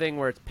this whole thing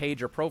where it's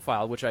page or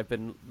profile, which I've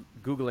been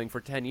Googling for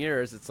 10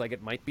 years, it's like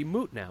it might be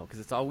moot now because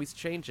it's always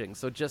changing.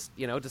 So just,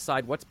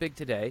 decide what's big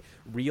today.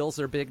 Reels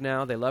are big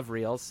now. They love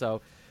reels.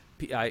 So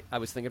I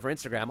was thinking for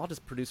Instagram, I'll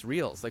just produce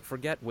reels. Like,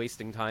 forget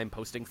wasting time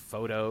posting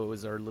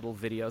photos or little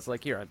videos.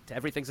 Like, here,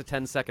 everything's a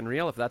 10-second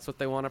reel. If that's what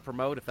they want to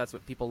promote, if that's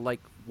what people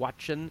like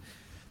watching,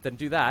 then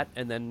do that.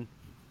 And then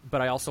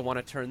but I also want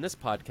to turn this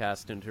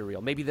podcast into a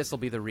reel. Maybe this will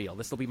be the reel.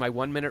 This will be my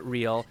 1 minute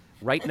reel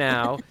right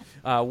now.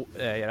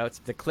 It's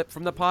the clip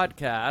from the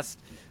podcast.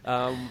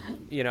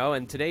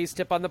 And today's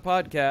tip on the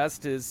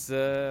podcast is,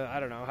 I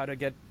don't know, how to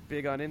get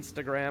big on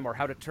Instagram or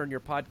how to turn your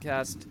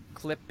podcast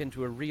clip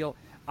into a reel.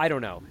 I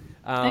don't know.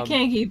 I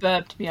can't keep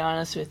up, to be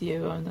honest with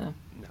you, on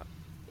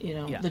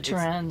the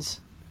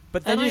trends.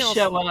 But then I just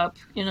show up,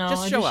 Just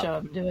I show just up. show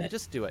up and do it.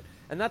 Just do it.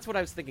 And that's what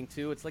I was thinking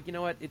too. It's like, you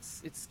know what?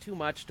 It's too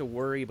much to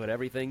worry about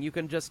everything. You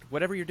can just,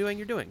 whatever you're doing,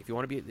 you're doing. If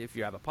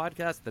you have a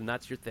podcast, then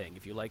that's your thing.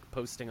 If you like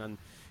posting on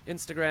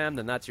Instagram,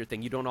 then that's your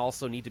thing. You don't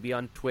also need to be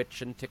on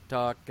Twitch and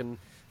TikTok and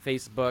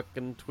Facebook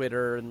and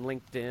Twitter and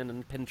LinkedIn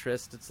and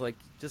Pinterest. It's like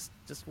just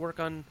work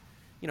on,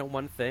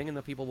 one thing, and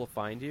the people will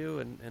find you,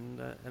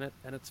 and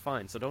it's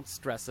fine. So don't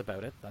stress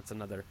about it. That's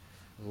another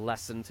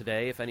lesson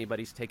today. If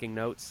anybody's taking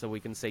notes, so we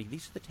can say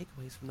these are the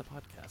takeaways from the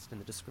podcast in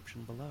the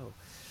description below.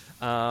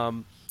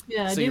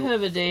 I do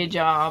have a day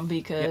job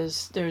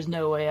because there's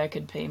no way I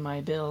could pay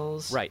my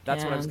bills. Right,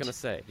 that's what I was going to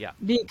say. Yeah,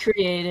 be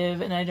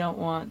creative, and I don't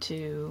want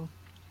to,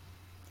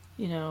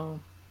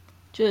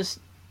 just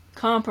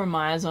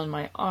compromise on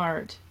my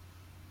art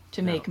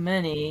to make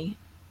money,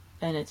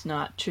 and it's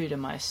not true to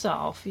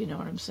myself. You know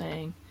what I'm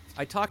saying?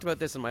 I talked about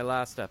this in my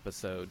last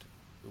episode,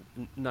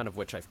 none of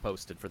which I've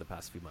posted for the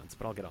past few months,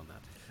 but I'll get on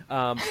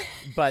that.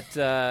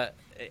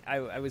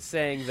 I was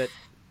saying that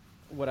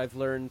what I've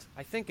learned,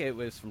 I think it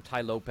was from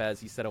Ty Lopez,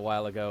 he said a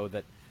while ago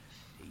that,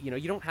 you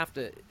don't have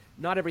to,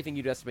 not everything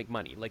you do has to make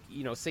money. Like,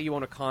 say you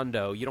own a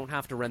condo, you don't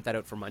have to rent that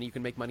out for money. You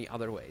can make money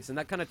other ways. And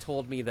that kind of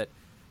told me that,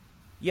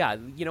 yeah,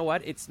 you know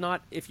what? It's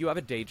not, if you have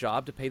a day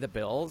job to pay the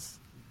bills,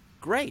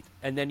 great.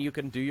 And then you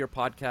can do your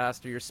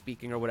podcast or your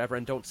speaking or whatever,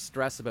 and don't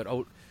stress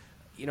about,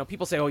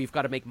 people say, you've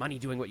got to make money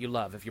doing what you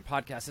love. If your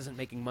podcast isn't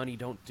making money,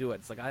 don't do it.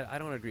 It's like, I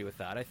don't agree with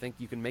that. I think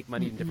you can make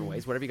money in different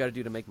ways. Whatever you got to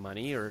do to make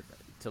money or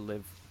to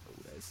live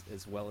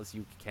as well as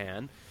you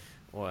can,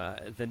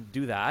 then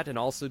do that, and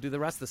also do the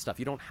rest of the stuff.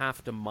 You don't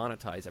have to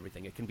monetize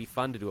everything. It can be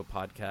fun to do a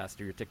podcast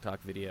or your TikTok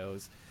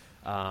videos.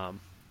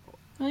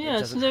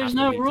 So there's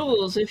no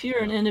rules. If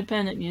you're an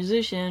independent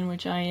musician,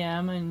 which I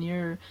am, and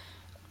you're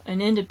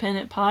an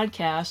independent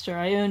podcaster,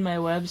 I own my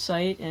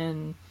website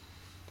and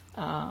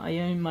I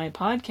own my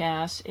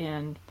podcast,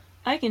 and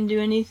I can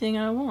do anything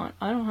I want.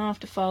 I don't have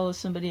to follow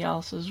somebody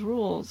else's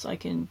rules. I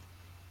can.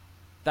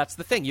 That's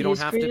the thing. You don't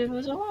have to be as creative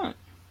as I want.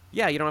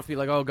 Yeah, you don't have to be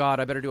like, oh,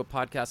 God, I better do a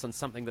podcast on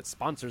something that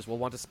sponsors will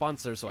want to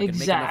sponsor so I can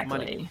make enough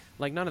money.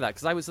 Like, none of that.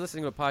 Because I was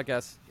listening to a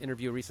podcast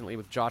interview recently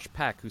with Josh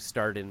Peck, who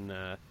starred in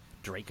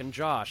Drake and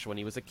Josh when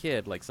he was a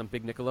kid, like some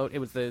big Nickelodeon. It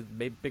was the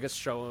biggest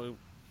show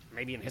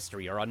maybe in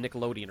history or on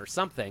Nickelodeon or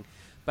something.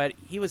 But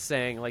he was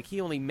saying, like,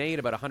 he only made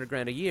about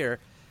 $100,000 a year,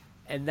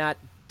 and that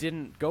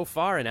didn't go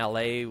far in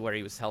L.A., where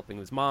he was helping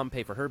his mom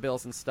pay for her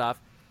bills and stuff.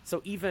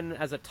 So even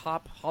as a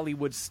top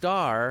Hollywood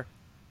star,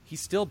 he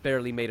still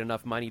barely made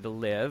enough money to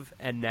live,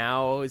 and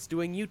now is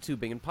doing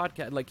YouTubing and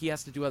podcast. Like, he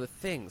has to do other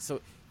things.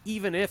 So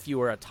even if you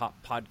were a top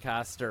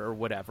podcaster or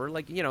whatever,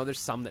 like, there's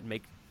some that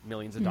make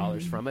millions of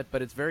dollars from it,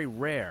 but it's very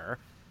rare.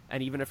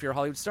 And even if you're a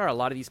Hollywood star, a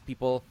lot of these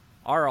people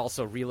are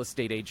also real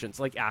estate agents,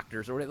 like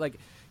actors, or like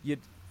you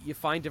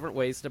find different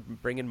ways to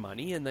bring in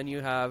money, and then you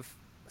have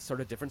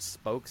sort of different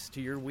spokes to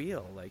your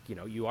wheel. Like,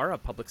 you are a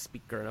public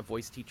speaker and a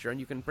voice teacher,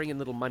 and you can bring in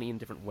little money in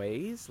different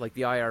ways. Like,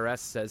 the IRS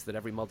says that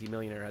every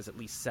multimillionaire has at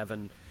least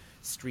 7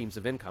 streams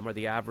of income, or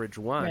the average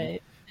one.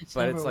 Right.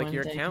 But it's like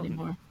your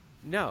accountant.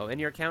 No, and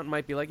your accountant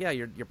might be like, yeah,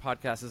 your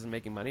podcast isn't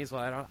making money, so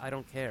I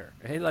don't care.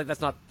 Hey, like,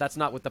 that's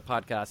not what the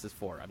podcast is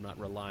for. I'm not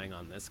relying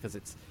on this because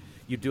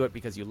you do it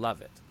because you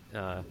love it.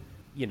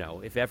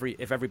 If every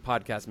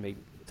podcast made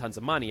tons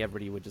of money,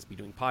 everybody would just be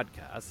doing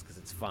podcasts because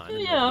it's fun.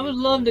 Yeah, I would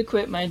love to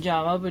quit my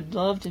job. I would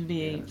love to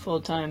be a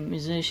full-time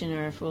musician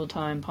or a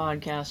full-time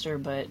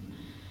podcaster, but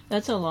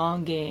that's a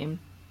long game.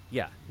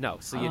 Yeah, no,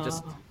 so you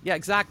just... Yeah,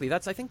 exactly. I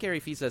think Gary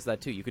Fee says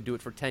that too. You could do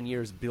it for 10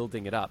 years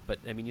building it up, but,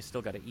 I mean, you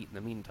still got to eat in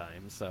the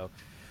meantime, so...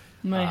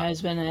 My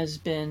husband has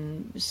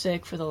been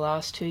sick for the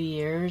last 2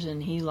 years,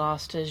 and he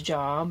lost his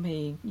job.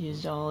 He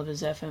used all of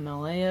his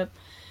FMLA up,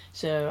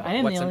 so I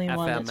am the only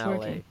one that's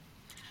working.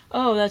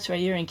 Oh, that's right,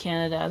 you're in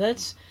Canada.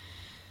 That's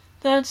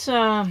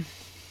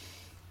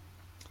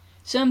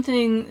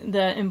something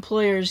that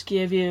employers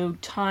give you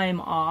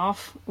time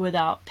off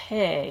without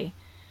pay,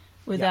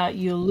 without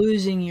you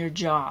losing your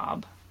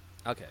job.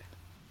 Okay.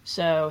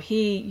 So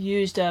he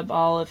used up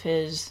all of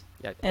his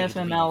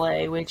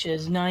FMLA, which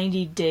is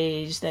 90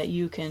 days that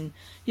you can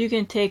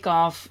take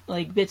off,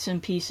 like, bits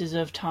and pieces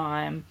of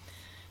time.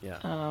 Yeah.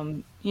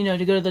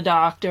 To go to the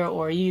doctor,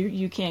 or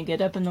you can't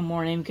get up in the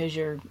morning because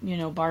you're,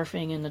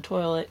 barfing in the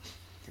toilet.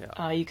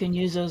 Yeah. You can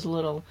use those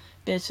little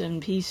bits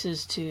and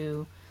pieces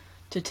to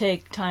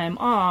take time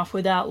off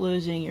without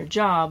losing your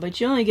job,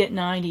 but you only get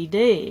 90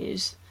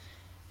 days.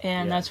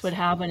 And that's what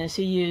happened, is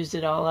he used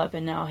it all up,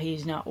 and now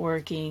he's not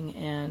working,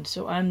 and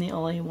so I'm the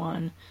only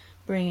one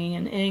bringing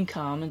in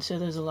income, and so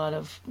there's a lot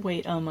of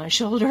weight on my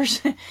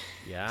shoulders.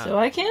 Yeah. So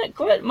I can't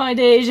quit my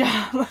day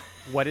job.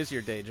 What is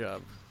your day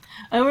job?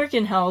 I work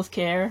in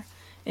healthcare,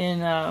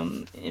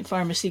 in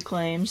pharmacy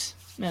claims,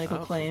 medical Oh,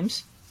 okay.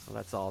 claims.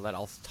 Well, that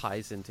all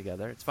ties in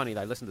together. It's funny.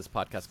 I listen to this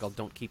podcast called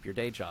 "Don't Keep Your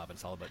Day Job."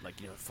 It's all about, like,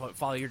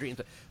 follow your dreams.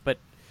 But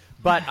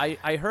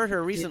I heard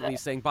her recently Yeah.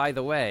 saying, by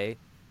the way,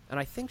 and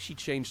I think she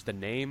changed the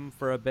name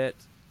for a bit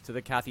to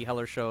the Kathy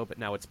Heller Show, but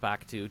now it's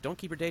back to "Don't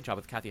Keep Your Day Job"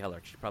 with Kathy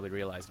Heller. She probably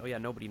realized, oh yeah,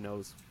 nobody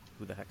knows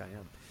who the heck I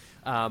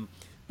am.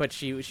 But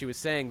she was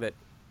saying that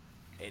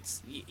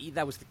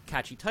that was the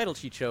catchy title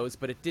she chose,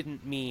 but it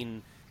didn't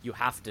mean you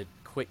have to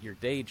quit your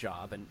day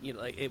job, and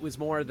like, it was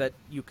more that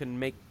you can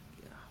make.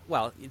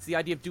 Well, it's the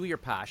idea of do your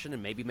passion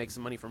and maybe make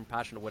some money from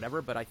passion or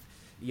whatever. But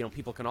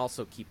people can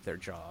also keep their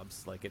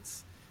jobs. Like,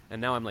 it's. And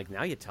now I'm like,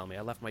 now you tell me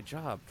I left my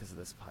job because of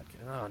this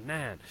podcast. Oh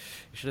man,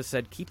 you should have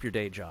said keep your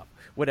day job,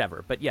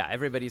 whatever. But yeah,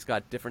 everybody's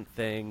got different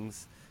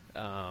things.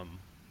 And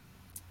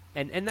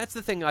that's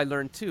the thing I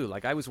learned too.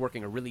 Like, I was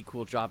working a really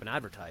cool job in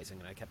advertising,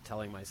 and I kept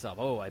telling myself,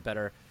 oh, I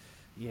better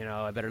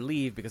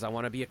leave because I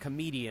want to be a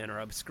comedian or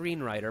a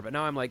screenwriter. But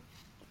now I'm like,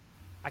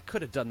 I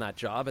could have done that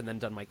job and then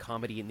done my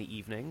comedy in the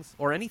evenings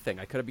or anything.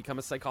 I could have become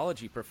a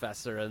psychology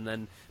professor and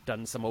then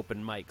done some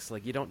open mics.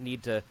 Like, you don't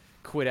need to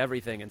quit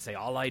everything and say,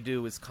 all I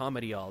do is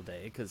comedy all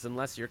day, because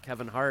unless you're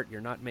Kevin Hart,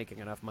 you're not making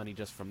enough money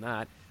just from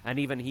that. And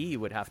even he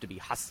would have to be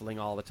hustling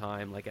all the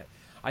time. Like,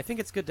 I think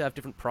it's good to have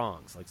different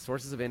prongs, like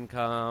sources of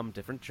income,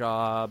 different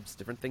jobs,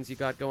 different things you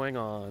got going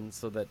on,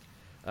 so that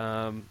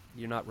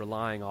you're not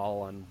relying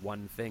all on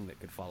one thing that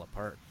could fall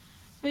apart.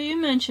 But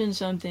you mentioned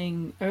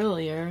something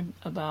earlier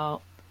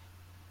about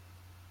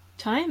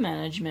time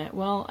management.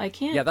 Well, I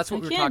can't. Yeah, that's what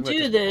I we were can't talking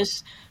about do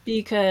just before.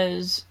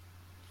 because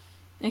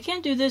I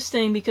can't do this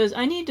thing because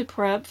I need to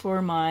prep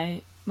for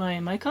my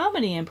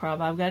comedy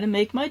improv. I've got to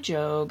make my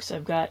jokes.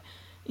 I've got,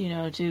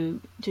 to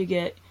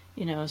get,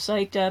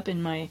 psyched up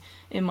in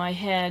my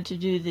head to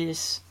do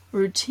this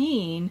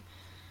routine.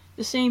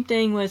 The same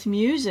thing with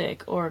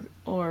music or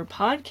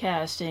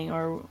podcasting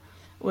or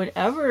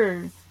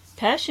whatever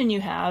passion you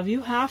have.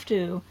 You have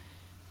to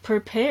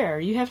prepare.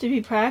 You have to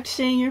be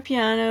practicing your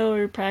piano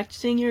or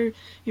practicing your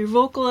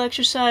vocal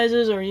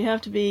exercises, or you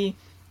have to be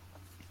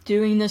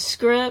doing the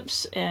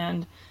scripts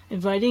and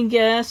inviting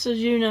guests, as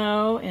you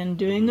know, and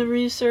doing the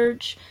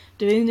research,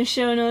 doing the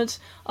show notes.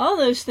 All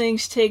those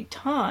things take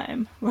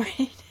time,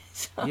 right?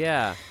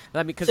 Yeah,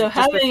 I mean, So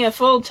having a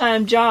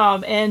full-time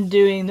job and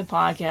doing the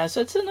podcast,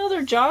 that's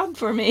another job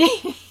for me.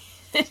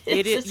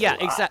 it is, yeah,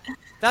 exactly. exactly.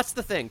 That's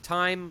the thing.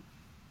 Time,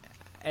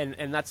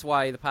 and that's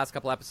why the past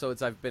couple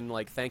episodes I've been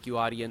like, thank you,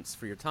 audience,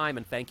 for your time,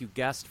 and thank you,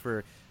 guest,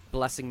 for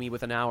blessing me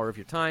with an hour of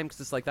your time,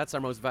 because it's like, that's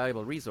our most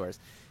valuable resource.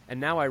 And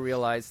now I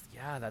realized,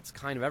 yeah, that's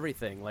kind of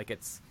everything. Like,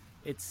 it's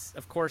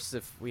of course,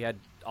 if we had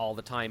all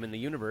the time in the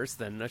universe,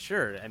 then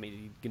sure, I mean,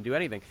 you can do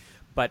anything.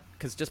 But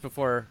because just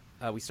before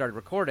we started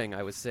recording,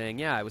 I was saying,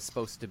 yeah, I was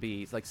supposed to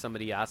be, like,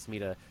 somebody asked me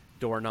to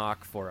door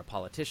knock for a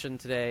politician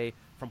today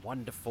from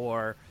 1 to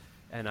 4,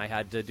 and I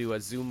had to do a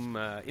Zoom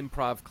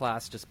improv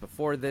class just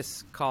before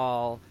this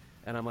call,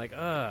 and I'm like,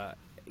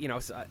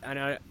 so, and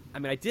I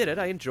mean, I did it.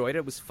 I enjoyed it.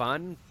 It was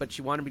fun, but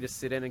she wanted me to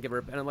sit in and give her,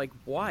 and I'm like,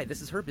 why?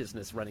 This is her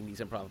business running these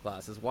improv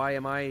classes. Why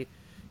am I,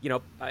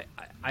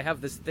 I have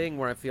this thing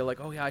where I feel like,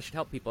 oh yeah, I should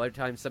help people every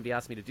time somebody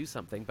asks me to do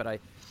something, but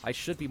I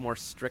should be more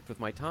strict with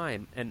my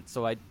time. And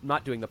so I'm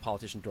not doing the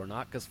politician door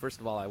knock, because first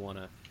of all, I want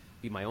to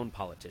be my own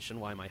politician.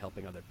 Why am I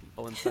helping other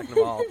people? And second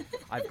of all,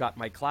 I've got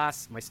my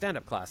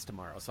stand-up class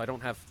tomorrow, so I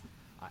don't have,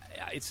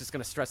 it's just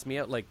going to stress me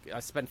out. Like,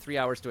 I spend 3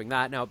 hours doing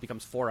that. Now it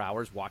becomes 4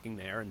 hours walking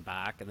there and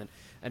back,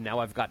 and now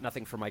I've got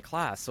nothing for my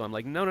class. So I'm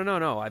like, no.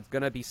 I'm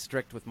going to be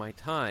strict with my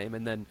time.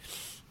 And then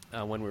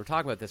when we were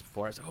talking about this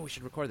before, I was like, oh, we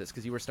should record this,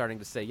 because you were starting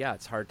to say, yeah,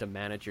 it's hard to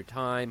manage your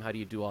time. How do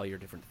you do all your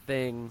different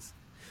things?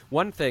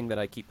 One thing that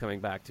I keep coming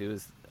back to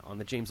is on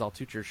the James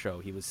Altucher show,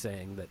 he was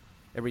saying that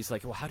everybody's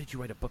like, well, how did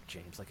you write a book,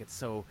 James? Like, it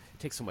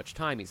takes so much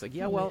time. He's like,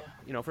 yeah, well,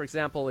 for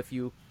example, if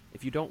you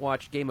don't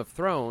watch Game of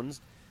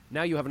Thrones,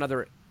 now you have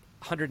another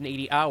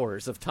 180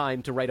 hours of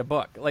time to write a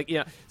book. Like,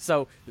 yeah,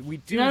 so we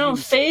do. Not on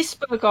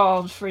Facebook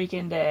all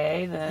freaking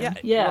day. Then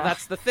yeah. Well,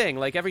 that's the thing.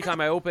 Like, every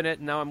time I open it,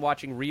 now I'm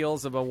watching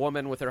reels of a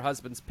woman with her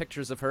husband's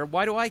pictures of her.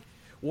 Why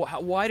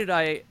did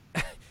I?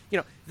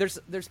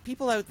 There's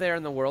people out there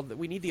in the world that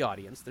we need the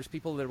audience. There's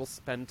people that will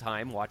spend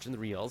time watching the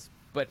reels.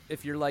 But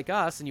if you're like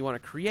us and you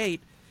want to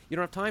create, you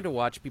don't have time to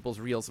watch people's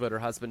reels about her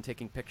husband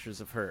taking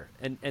pictures of her,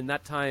 and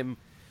that time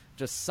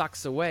just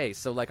sucks away.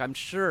 So, like, I'm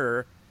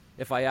sure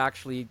if I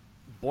actually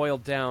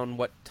boiled down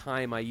what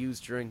time I use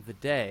during the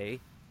day,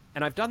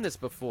 and I've done this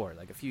before,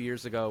 like a few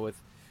years ago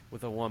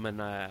with a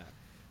woman I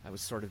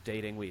was sort of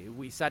dating.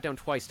 We sat down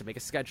twice to make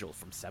a schedule.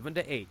 From 7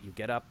 to 8, you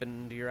get up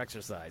and do your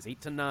exercise.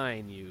 8 to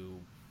 9, you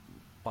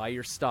buy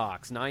your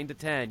stocks. 9 to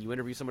 10, you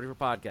interview somebody for a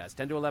podcast.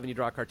 10 to 11, you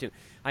draw a cartoon.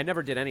 I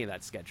never did any of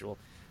that schedule,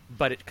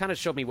 but it kind of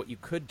showed me what you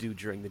could do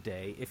during the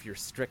day if you're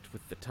strict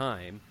with the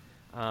time.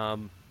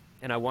 And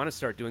I want to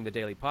start doing the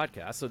daily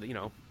podcast so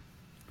that,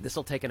 this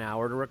will take an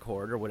hour to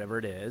record or whatever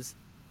it is.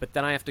 But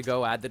then I have to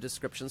go add the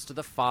descriptions to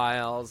the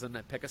files and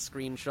pick a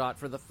screenshot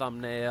for the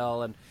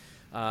thumbnail and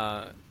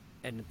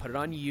put it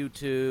on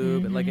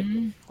YouTube.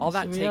 And all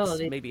that takes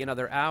maybe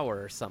another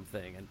hour or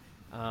something.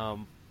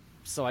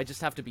 So I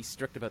just have to be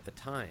strict about the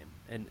time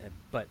and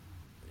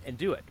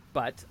do it.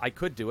 But I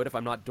could do it if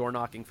I'm not door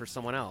knocking for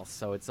someone else.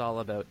 So it's all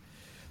about.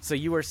 So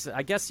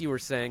I guess you were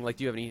saying, like,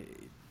 do you have any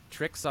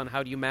tricks on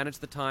how do you manage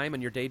the time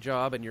and your day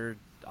job and your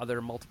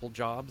other multiple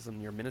jobs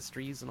and your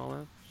ministries and all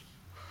that?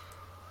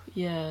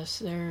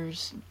 Yes,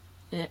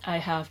 I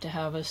have to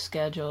have a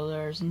schedule.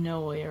 There's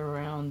no way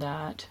around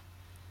that.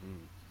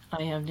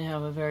 I have to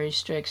have a very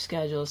strict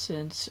schedule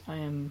since I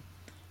am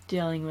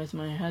dealing with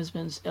my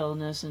husband's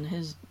illness and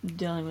his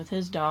dealing with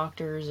his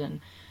doctors,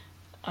 and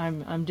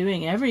I'm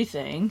doing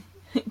everything,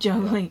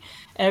 juggling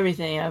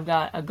everything. I've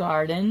got a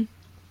garden.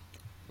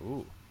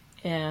 Ooh.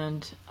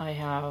 And I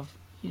have,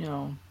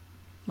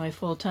 my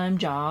full-time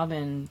job,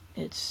 and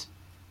it's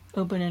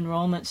open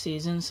enrollment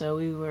season,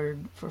 so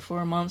for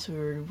 4 months, we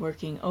were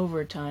working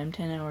overtime,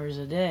 10 hours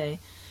a day.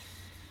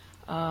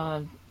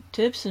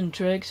 Tips and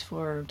tricks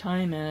for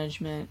time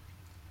management.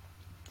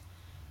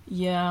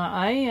 Yeah,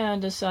 I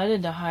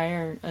decided to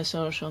hire a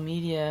social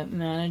media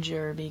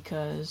manager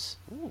because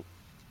Ooh.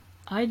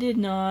 I did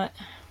not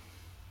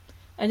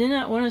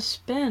want to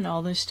spend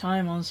all this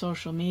time on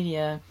social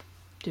media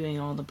doing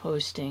all the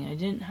posting. I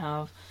didn't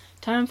have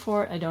time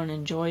for it. I don't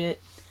enjoy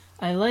it.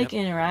 I like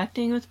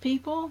interacting with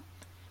people,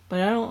 but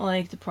I don't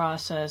like the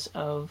process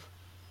of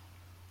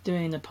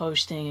doing the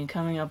posting and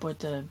coming up with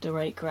the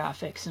right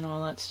graphics and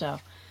all that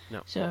stuff.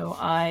 No. So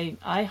I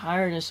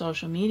hired a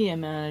social media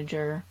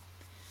manager,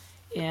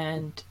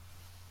 and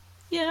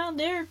yeah,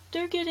 we're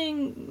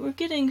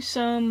getting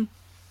some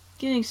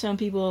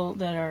people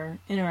that are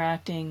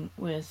interacting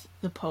with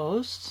the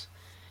posts.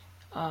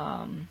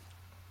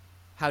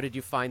 How did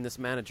you find this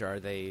manager? Are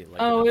they like?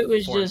 Oh, it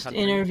was foreign just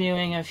country?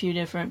 interviewing a few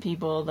different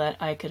people that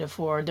I could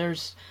afford.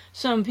 There's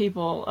some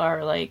people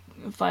are like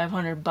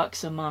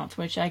 $500 a month,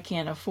 which I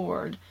can't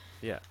afford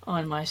Yeah.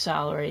 on my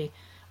salary.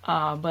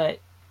 But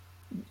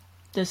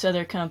this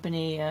other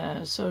company,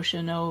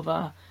 Social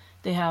Nova,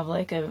 they have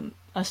like a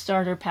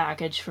starter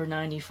package for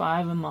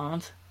 $95 a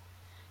month.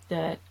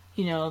 That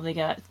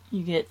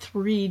you get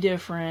 3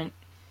 different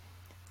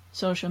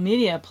social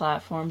media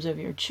platforms of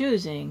your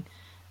choosing,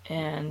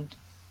 and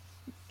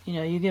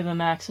you give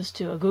them access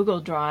to a Google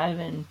Drive,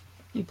 and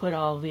you put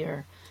all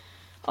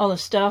the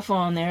stuff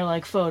on there,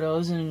 like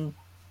photos and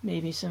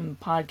maybe some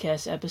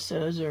podcast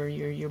episodes or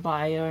your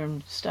bio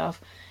and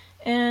stuff,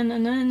 and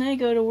then they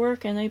go to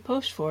work and they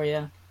post for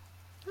you.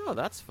 Oh,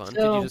 that's fun.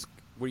 So,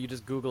 Were you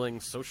just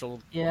Googling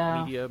social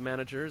yeah, media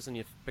managers and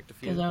you picked a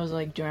few? because I was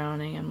like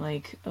drowning. I'm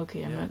like,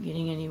 okay, I'm Yeah. not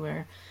getting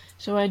anywhere.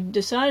 So I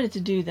decided to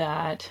do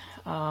that.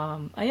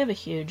 I have a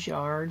huge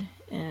yard,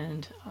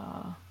 and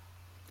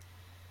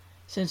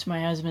since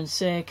my husband's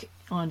sick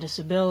on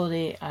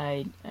disability,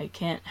 I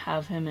can't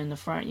have him in the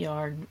front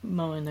yard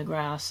mowing the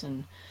grass,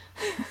 and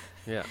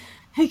Yeah.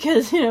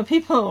 because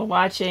people are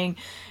watching,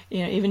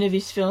 even if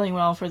he's feeling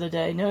well for the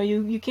day. No,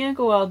 you can't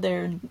go out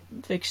there and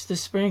fix the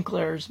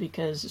sprinklers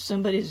because if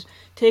somebody's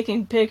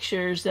taking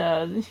pictures.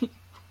 Oh,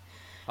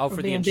 We'll for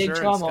be the in big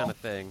insurance trouble. kind of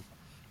thing.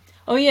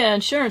 Oh yeah,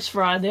 insurance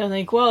fraud. They'll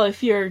think, well,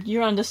 if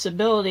you're on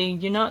disability,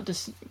 you're not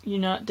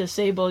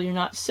disabled, you're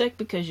not sick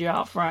because you're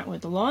out front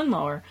with the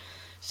lawnmower.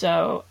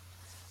 So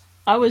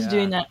I was Yeah.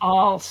 doing that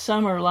all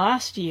summer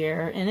last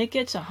year, and it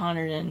gets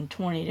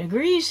 120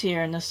 degrees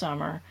here in the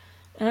summer,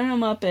 and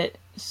I'm up at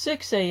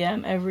 6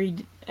 a.m.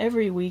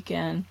 every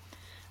weekend,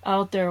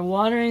 out there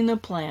watering the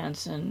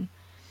plants and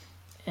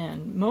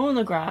mowing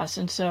the grass.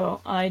 And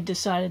so I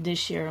decided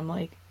this year, I'm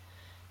like,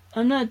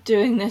 I'm not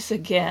doing this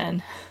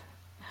again.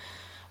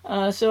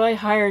 So I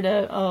hired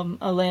a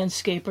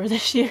landscaper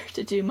this year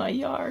to do my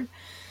yard.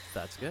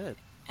 That's good.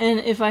 And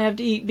if I have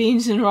to eat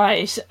beans and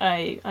rice,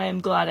 I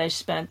am glad I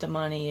spent the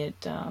money.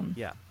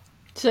 Yeah.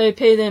 So I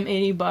pay them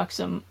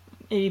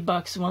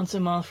 $80 once a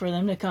month for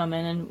them to come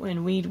in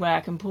and weed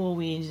whack and pull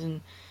weeds,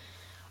 and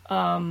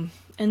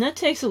that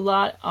takes a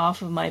lot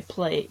off of my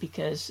plate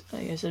because,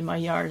 like I said, my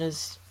yard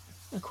is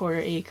a quarter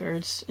acre.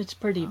 It's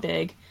pretty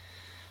big.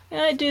 And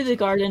I do the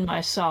garden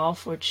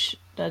myself, which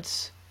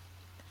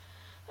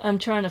I'm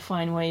trying to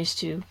find ways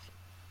to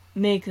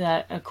make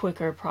that a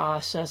quicker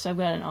process. I've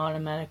got an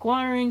automatic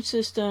watering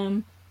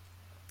system.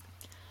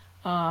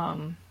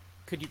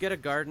 Could you get a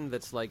garden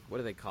that's like, what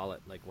do they call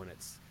it? Like when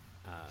it's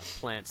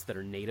plants that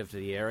are native to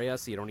the area,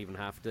 so you don't even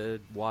have to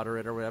water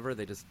it or whatever.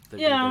 They do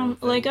their own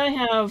thing? Like I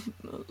have,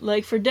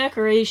 like for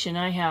decoration,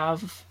 I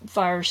have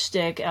fire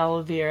stick,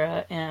 aloe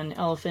vera, and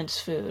elephant's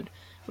food,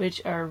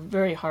 which are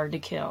very hard to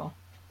kill.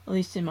 At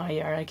least in my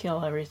yard, I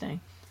kill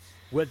everything.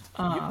 Well,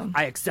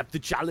 I accept the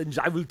challenge.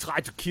 I will try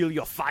to kill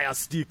your fire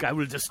stick. I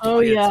will destroy Oh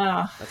it.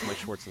 yeah, That's my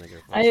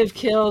Schwarzenegger. I have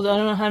killed I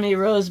don't know how many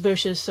rose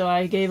bushes, so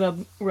I gave up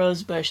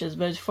rose bushes.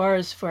 But as far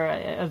as for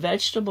a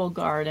vegetable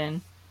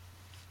garden,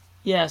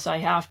 yes, I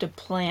have to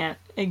plant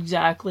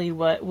exactly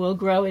what will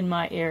grow in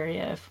my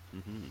area.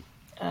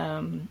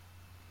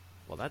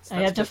 Well, that's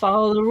I have to good.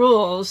 follow the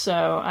rules,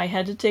 so I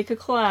had to take a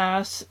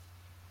class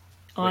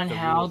on the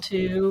how rules.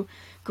 to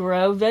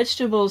grow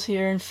vegetables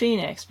here in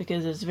Phoenix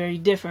because it's very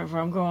different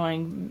from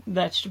growing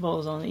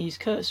vegetables on the East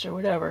Coast or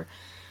whatever.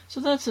 So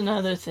that's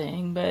another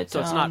thing, but So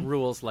it's not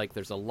rules like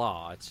there's a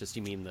law. It's just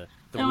you mean the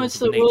no, rules it's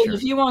of the rules. nature.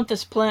 If you want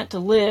this plant to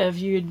live,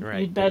 Right. you'd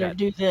You better got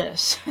do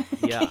this.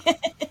 yeah. Yeah.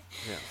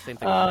 Same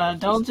thing with me.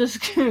 Don't just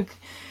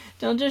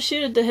don't just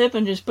shoot at the hip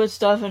and just put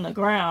stuff in the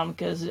ground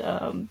because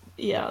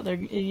yeah,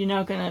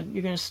 you're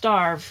gonna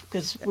starve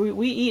because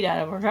we eat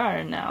out of our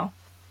garden now.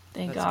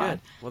 Thank That's God. good.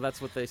 Well,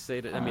 that's what they say.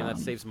 I mean, that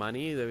saves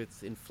money.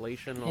 It's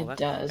inflation and all It that.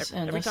 does,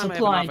 and Every the time I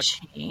have an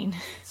supply chain,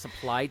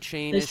 supply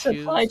chain the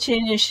supply issues.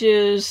 chain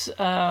issues.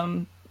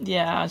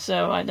 Yeah,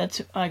 so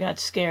I got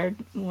scared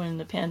when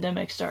the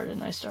pandemic started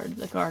and I started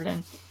the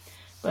garden.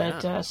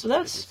 But Yeah. so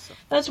Good stuff.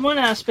 that's one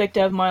aspect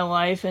of my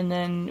life, and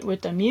then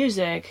with the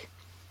music,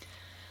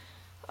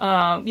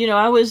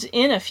 I was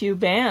in a few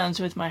bands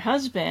with my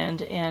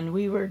husband, and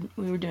we were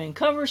doing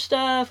cover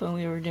stuff, and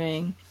we were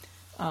doing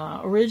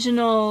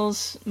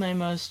originals. My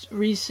most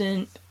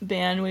recent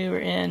band we were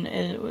in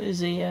it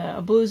was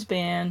a blues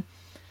band,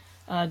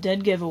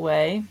 Dead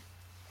Giveaway,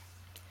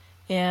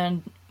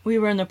 and we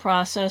were in the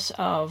process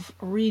of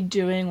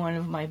redoing one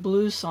of my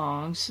blues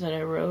songs that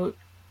I wrote,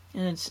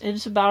 and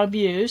it's about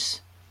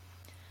abuse.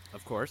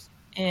 Of course.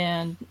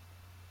 And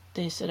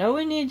they said, "Oh,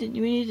 we need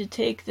to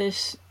take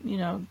this,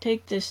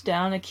 take this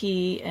down a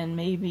key and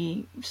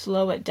maybe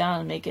slow it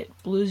down and make it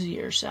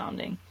bluesier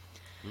sounding."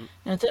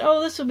 And I thought,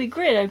 "Oh, this will be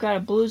great. I've got a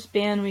blues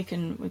band. We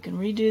can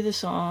redo the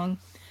song."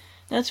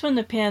 That's when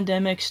the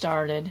pandemic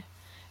started,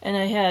 and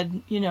I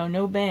had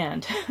no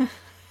band.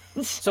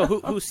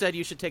 So who said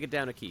you should take it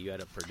down a key? You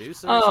had a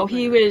producer? Or Oh, something,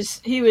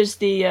 he was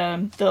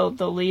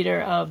the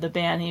leader of the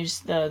band.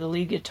 He's the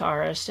lead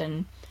guitarist,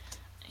 and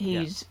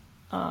he's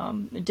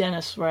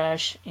Dennis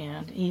Rush,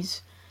 and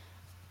he's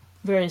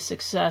very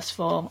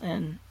successful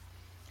and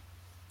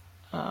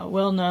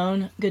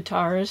well-known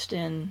guitarist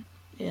in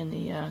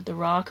the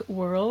rock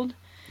world.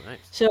 Nice.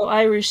 So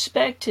I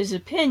respect his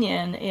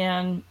opinion,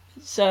 and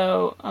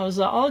so I was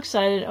all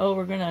excited. Oh,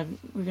 we're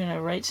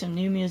gonna write some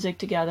new music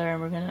together, and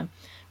we're gonna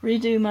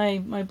redo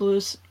my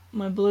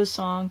blues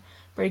song,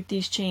 Break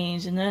These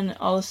Chains. And then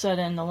all of a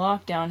sudden the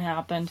lockdown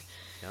happened,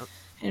 Yep.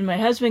 and my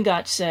husband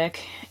got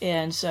sick,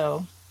 and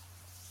so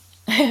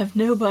I have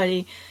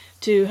nobody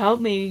to help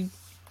me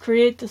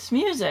create this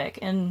music.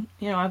 And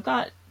I've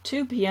got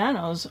 2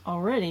 pianos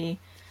already,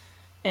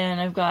 and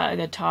I've got a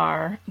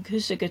guitar,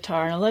 acoustic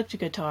guitar, an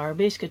electric guitar,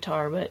 bass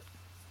guitar, but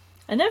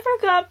I never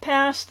got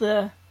past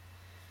the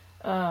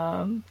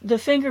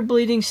finger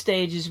bleeding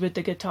stages with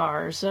the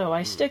guitar, so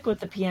I stick with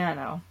the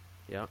piano.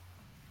 Yeah.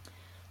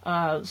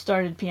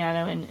 Started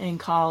piano in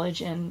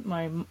college, and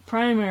my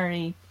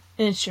primary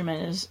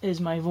instrument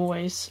is my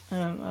voice.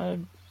 I'm a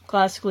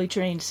classically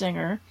trained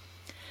singer.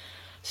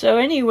 So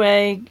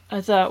anyway, I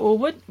thought, well,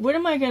 what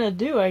am I gonna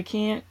do? I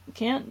can't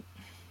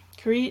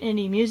create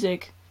any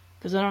music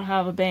because I don't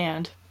have a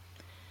band,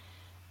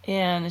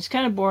 and it's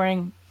kind of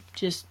boring,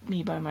 just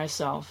me by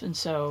myself. And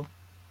so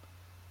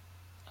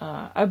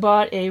I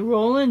bought a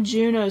Roland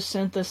Juno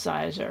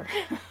synthesizer.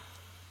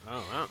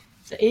 Oh wow.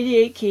 It's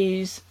 88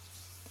 keys.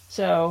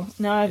 So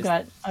now I've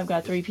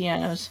got 3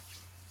 pianos.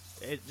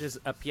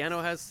 A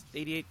piano has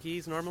 88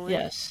 keys normally?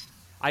 Yes.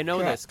 I know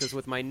correct. this because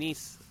with my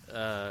niece,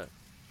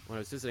 when I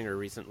was visiting her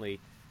recently,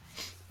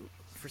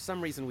 for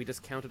some reason we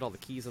just counted all the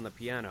keys on the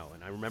piano,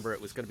 and I remember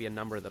it was going to be a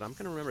number that I'm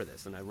going to remember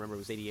this, and I remember it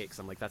was 88 because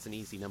I'm like, that's an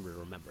easy number to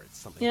remember. It's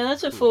something. Yeah,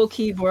 that's a cool. full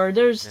keyboard.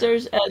 There's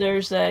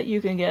others that you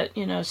can get,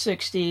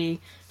 60,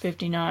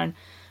 59.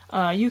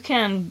 You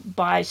can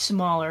buy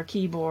smaller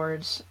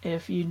keyboards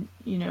if you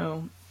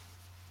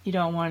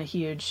don't want a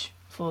huge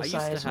full I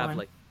size used to have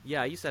one.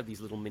 I used to have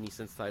these little mini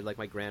synthesizers, like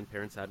my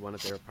grandparents had one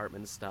at their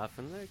apartment and stuff,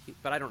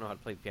 but I don't know how to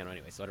play the piano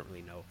anyway, so I don't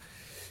really know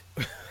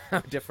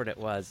how different it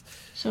was.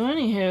 So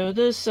anywho,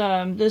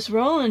 this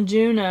Roland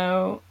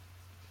Juno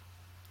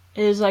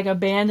is like a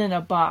band in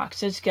a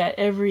box. It's got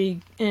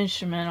every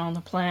instrument on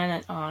the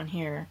planet on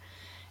here,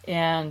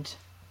 and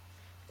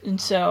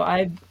so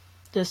I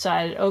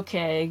decided,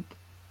 okay,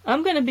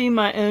 I'm going to be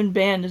my own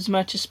band as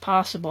much as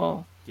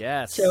possible.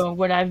 Yes. So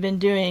what I've been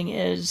doing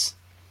is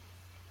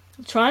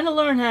trying to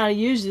learn how to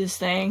use this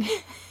thing.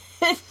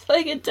 It's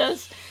like it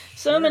does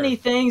so many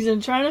things,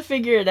 and trying to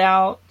figure it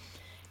out.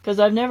 Because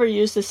I've never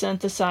used a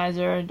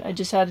synthesizer. I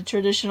just had a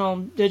traditional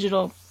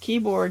digital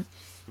keyboard.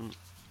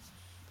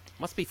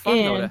 Must be fun,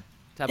 though, to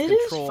have it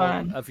is control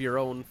fun. of your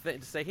own thing.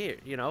 To say, here,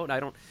 and I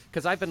don't...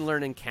 Because I've been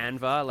learning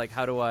Canva, like,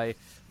 how do I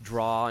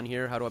draw on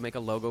here? How do I make a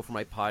logo for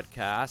my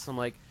podcast? I'm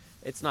like,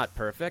 it's not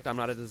perfect. I'm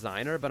not a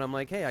designer, but I'm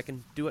like, hey, I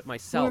can do it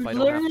myself. We're I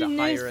don't have to learning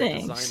new hire a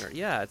things. designer.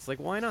 Yeah, it's like,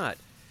 why not?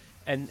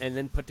 And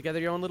then put together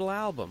your own little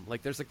album.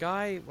 Like, there's a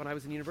guy, when I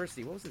was in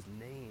university, what was his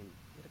name?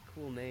 He had a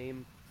cool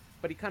name.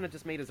 But he kind of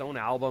just made his own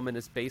album in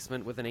his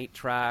basement with an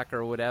 8-track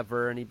or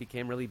whatever, and he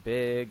became really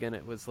big, and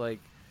it was like,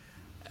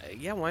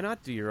 yeah, why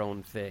not do your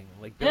own thing?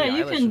 Like Billie Yeah,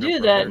 you Eilish can and her do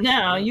that brothers,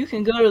 now. yeah. You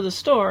can go to the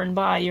store and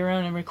buy your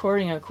own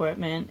recording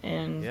equipment.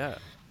 And, Yeah.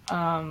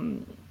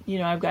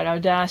 I've got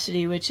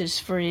Audacity, which is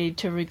free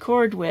to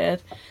record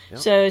with. Yep.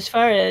 So as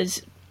far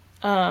as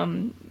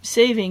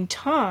saving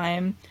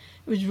time,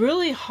 it was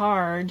really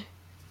hard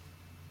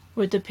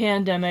with the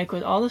pandemic,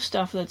 with all the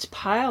stuff that's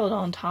piled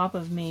on top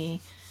of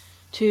me,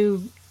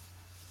 to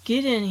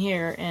get in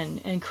here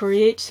and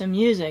create some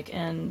music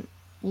and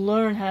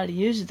learn how to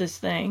use this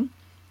thing.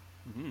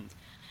 Mm-hmm.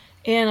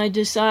 And I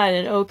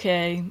decided,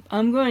 okay,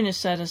 I'm going to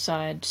set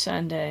aside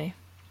Sunday.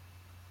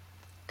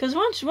 Because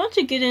once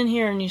you get in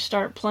here and you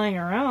start playing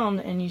around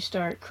and you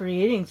start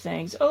creating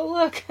things, oh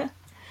look,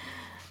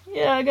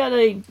 yeah, I got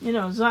a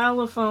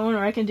xylophone,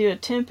 or I can do a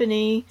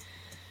timpani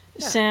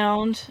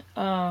sound.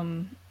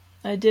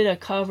 I did a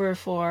cover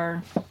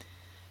for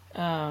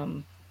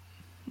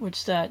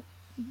what's that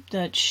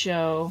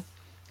show,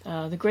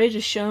 The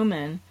Greatest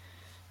Showman,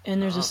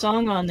 and there's a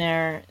song on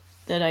there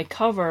that I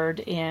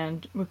covered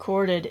and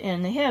recorded,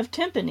 and they have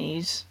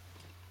timpanis,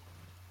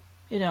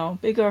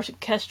 big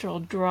orchestral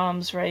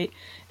drums, right?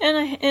 And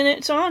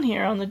it's on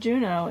here on the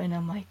Juno, and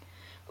I'm like,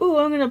 ooh,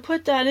 I'm gonna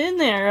put that in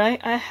there.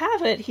 I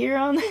have it here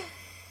on.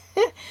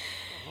 I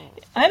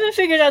haven't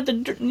figured out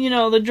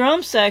the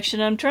drum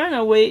section. I'm trying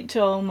to wait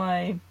till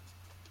my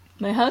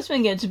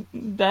husband gets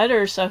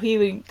better so he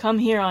would come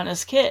here on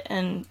his kit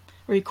and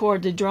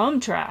record the drum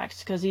tracks,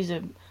 because he's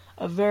a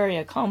very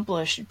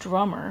accomplished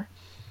drummer.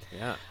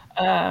 Yeah.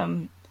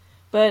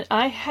 But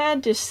I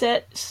had to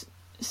set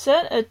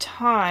a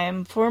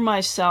time for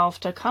myself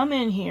to come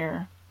in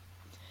here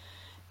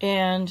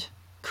and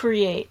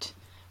create,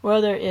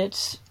 whether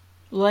it's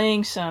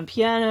laying some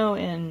piano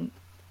and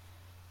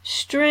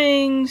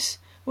strings,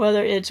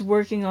 whether it's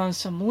working on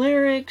some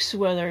lyrics,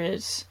 whether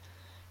it's,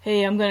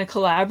 hey, I'm going to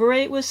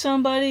collaborate with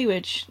somebody,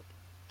 which,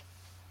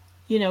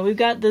 we've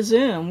got the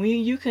Zoom.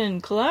 You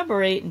can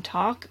collaborate and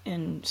talk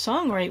and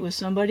songwrite with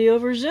somebody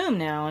over Zoom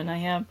now, and I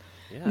have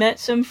met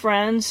some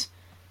friends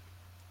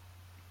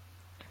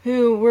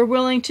who were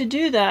willing to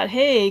do that.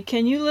 Hey,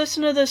 can you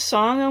listen to this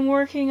song I'm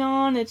working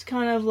on? It's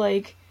kind of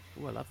like,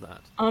 oh, I love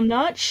that. I'm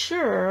not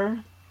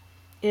sure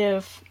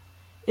if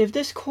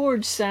this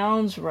chord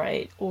sounds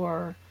right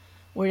or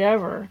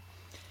whatever.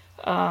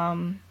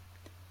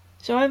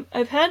 So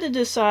I've had to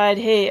decide,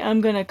 hey,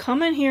 I'm going to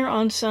come in here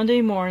on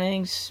Sunday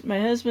mornings. My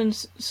husband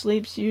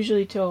sleeps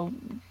usually till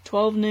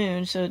 12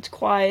 noon, so it's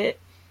quiet.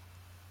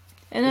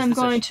 And I'm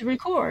going to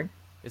record.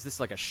 Is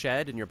this like a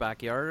shed in your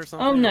backyard or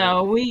something? Oh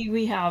no,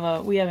 we have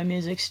a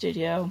music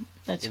studio.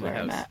 That's where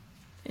I'm at.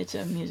 It's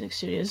a music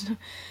studio. It's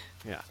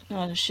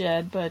not a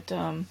shed, but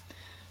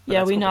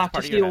we knocked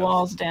a few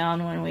walls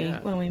down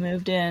when we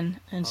moved in,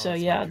 and so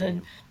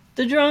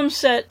the drum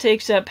set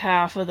takes up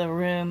half of the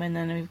room, and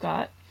then we've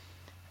got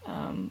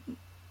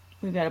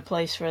a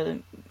place for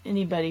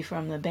anybody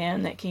from the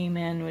band that came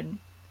in would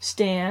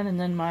stand,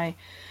 and then my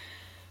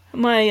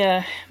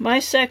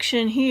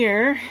section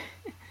here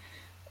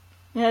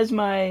has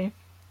my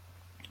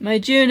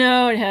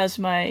Juno, it has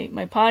my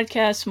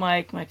podcast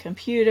mic, my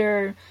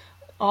computer,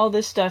 all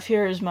this stuff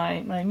here is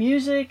my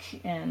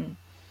music and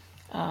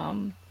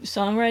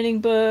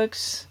songwriting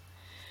books.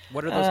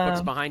 What are those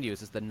books behind you?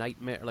 Is this the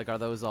Nightmare? Like, are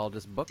those all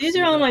just books? These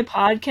are all my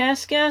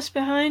podcast guests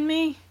behind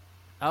me.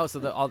 Oh, so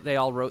they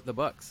all wrote the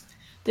books.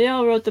 They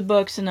all wrote the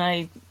books, and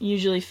I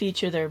usually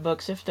feature their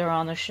books if they're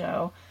on the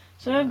show.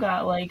 So I've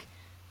got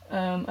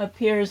up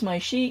here is my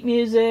sheet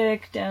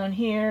music. Down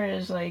here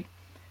is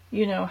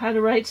how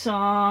to write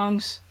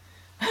songs.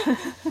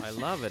 I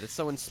love it. It's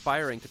so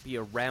inspiring to be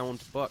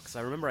around books.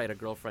 I remember I had a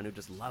girlfriend who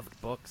just loved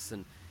books,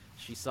 and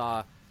she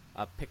saw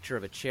a picture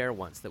of a chair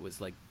once that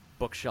was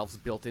bookshelves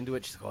built into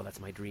it. She's like, oh,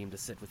 that's my dream, to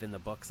sit within the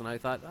books. And I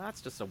thought,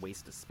 that's just a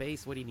waste of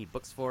space. What do you need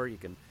books for? You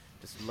can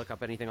just look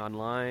up anything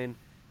online.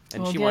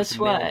 And well, she guess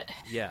what?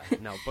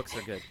 No, books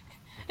are good.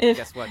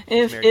 Guess what?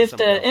 If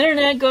the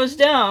internet goes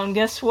down,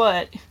 guess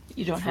what?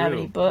 You don't have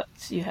any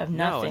books. You have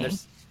nothing. No,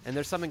 and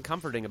there's something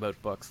comforting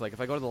about books. Like, if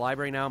I go to the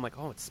library now, I'm like,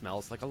 oh, it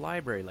smells like a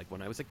library, like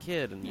when I was a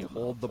kid, and you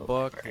hold the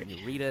book and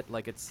you read it,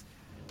 like it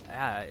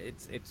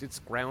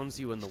grounds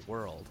you in the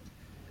world.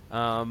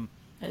 And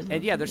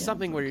there's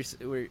something where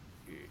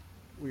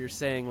you're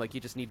saying, like,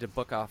 you just need to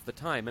book off the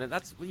time, and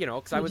that's,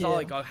 because I was all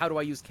like, oh, how do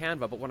I use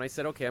Canva? But when I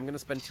said, okay, I'm going to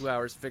spend 2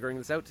 hours figuring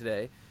this out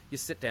today, you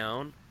sit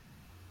down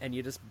and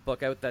you just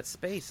book out that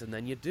space, and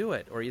then you do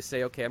it. Or you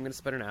say, okay, I'm going to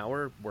spend an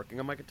hour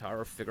working on my guitar,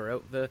 or figure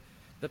out the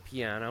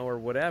piano or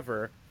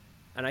whatever.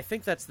 And I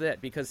think that's it,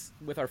 because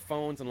with our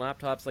phones and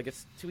laptops,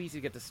 it's too easy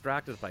to get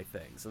distracted by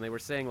things. And they were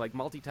saying,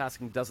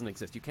 multitasking doesn't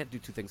exist. You can't do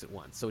two things at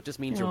once. So it just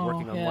means you're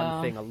working on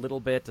one thing a little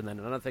bit, and then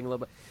another thing a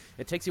little bit.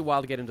 It takes you a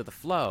while to get into the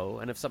flow,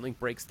 and if something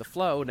breaks the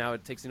flow, now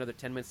it takes you another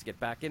 10 minutes to get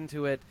back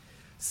into it.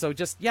 So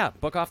just,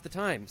 book off the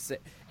time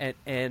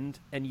and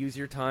use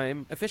your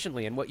time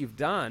efficiently. And what you've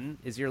done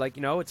is you're like,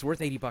 it's worth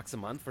 $80 a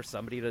month for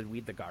somebody to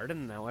weed the garden,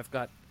 and now I've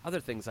got other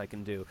things I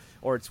can do.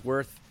 Or it's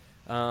worth...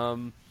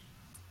 what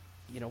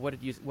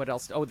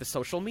else? Oh, the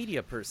social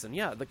media person.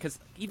 Yeah, because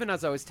even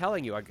as I was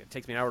telling you, it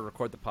takes me an hour to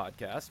record the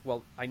podcast.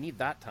 Well, I need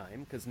that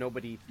time because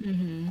nobody,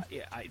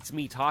 it's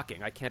me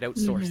talking. I can't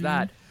outsource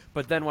that.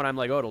 But then when I'm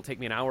like, oh, it'll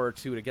take me an hour or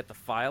two to get the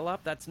file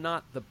up, that's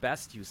not the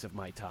best use of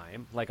my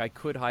time. Like, I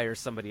could hire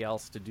somebody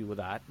else to do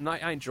that. And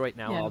I enjoy it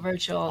now. Yeah,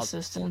 virtual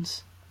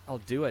assistants. I'll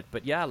do it.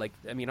 But yeah, like,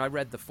 I mean, I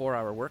read The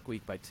 4-Hour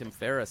Workweek by Tim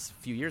Ferriss a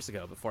few years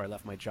ago before I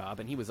left my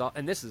job, and he was all,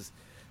 and this is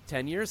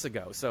 10 years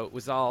ago, so it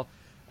was all,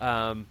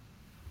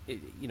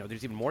 you know,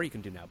 there's even more you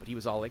can do now, but he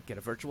was all like, get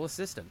a virtual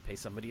assistant, pay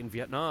somebody in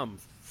Vietnam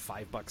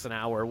 $5 an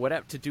hour,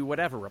 whatever, to do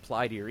whatever,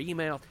 reply to your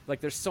email.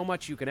 Like, there's so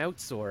much you can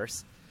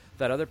outsource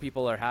that other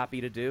people are happy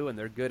to do, and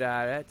they're good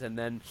at it, and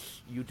then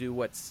you do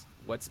what's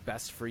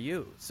best for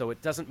you. So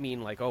it doesn't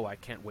mean like, oh, I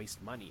can't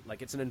waste money.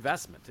 Like, it's an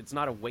investment. It's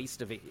not a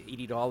waste of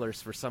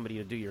 $80 for somebody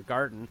to do your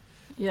garden.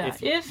 Yeah,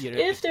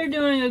 if they're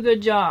doing a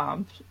good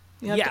job,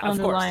 you have to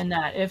underline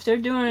that. If they're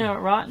doing a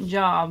rotten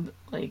job,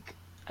 like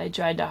I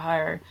tried to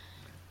hire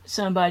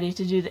somebody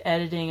to do the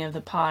editing of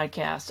the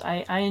podcast.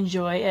 I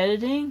enjoy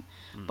editing,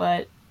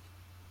 but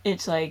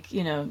it's like,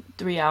 you know,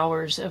 3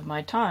 hours of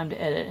my time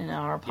to edit an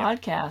hour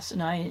podcast,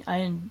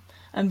 and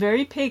I'm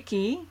very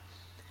picky.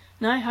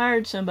 And I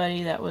hired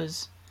somebody that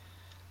was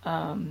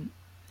affordable.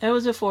 It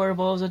was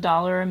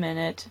 $1 a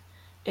minute,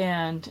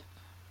 and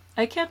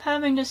I kept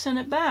having to send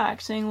it back,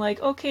 saying like,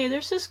 okay,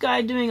 there's this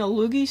guy doing a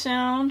loogie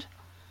sound,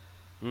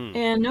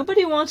 and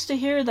nobody wants to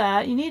hear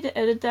that. You need to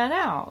edit that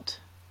out.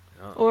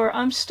 Oh. Or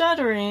I'm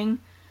stuttering.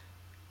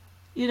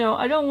 You know,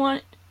 I don't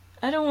want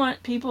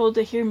people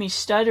to hear me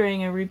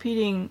stuttering and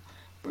repeating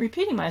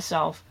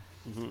myself.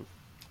 Mm-hmm.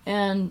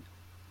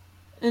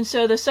 And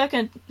so the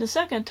second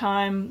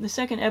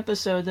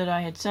episode that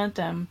I had sent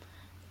them,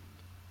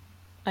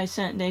 I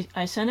sent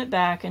it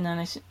back, and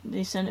then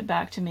they sent it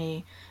back to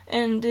me,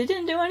 and they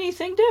didn't do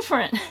anything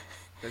different.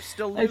 They're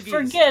still like,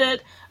 forget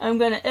it. I'm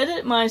going to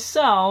edit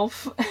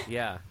myself.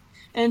 Yeah.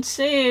 And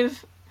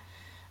save,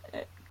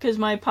 because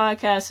my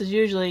podcast is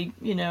usually,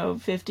 you know,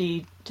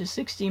 50 to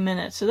 60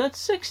 minutes, so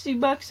that's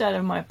 $60 out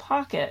of my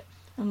pocket.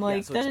 I'm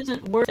like, that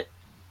isn't worth it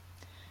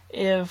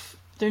if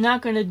they're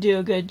not going to do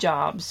a good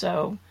job.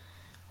 So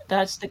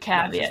that's the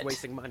caveat. It's just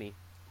wasting money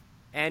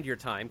and your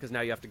time, because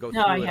now you have to go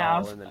through it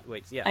all and then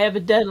wait. Yeah, I have a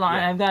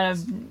deadline. I've got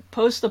to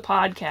post the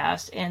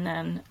podcast, and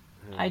then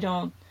I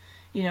don't,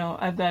 you know,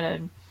 I've got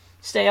to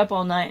stay up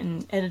all night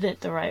and edit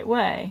it the right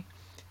way,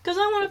 because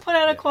I want to put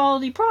out a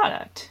quality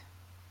product.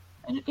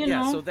 You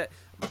know? So that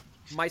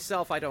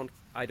myself, I don't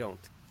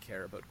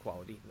care about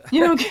quality.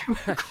 You don't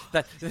care.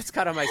 That's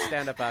kind of my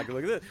stand-up act.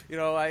 Like, you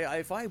know,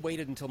 if I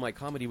waited until my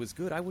comedy was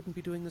good, I wouldn't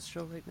be doing this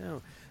show right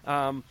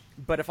now.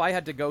 But if I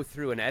had to go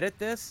through and edit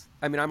this,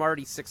 I mean, I'm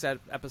already 6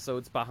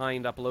 episodes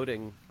behind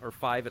uploading, or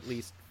 5 at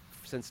least,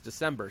 since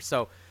December.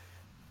 So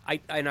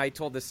I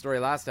told this story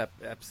last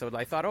episode.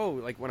 I thought,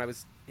 like when I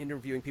was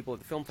interviewing people at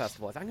the film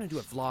festival, I thought, I'm going to do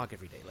a vlog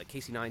every day, like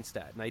Casey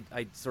Neistat. And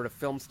I sort of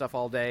filmed stuff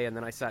all day, and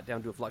then I sat down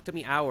to do a vlog. It took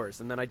me hours,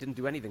 and then I didn't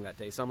do anything that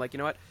day. So I'm like, you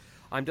know what?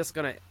 I'm just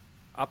going to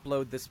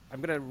upload this.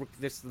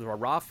 This is a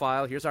raw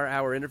file. Here's our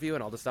hour interview,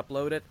 and I'll just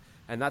upload it,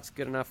 and that's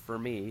good enough for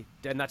me.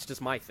 And that's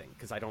just my thing,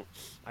 because I don't.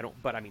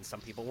 But I mean,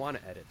 some people want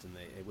to edit, and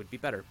it would be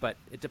better. But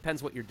it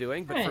depends what you're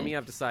doing. But for me,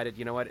 I've decided,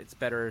 you know what? It's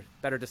better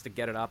just to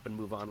get it up and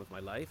move on with my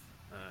life.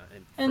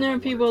 And there are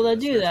people that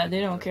do that.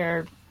 They don't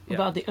care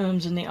about the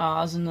ums and the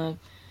ahs and the,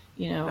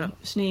 you know,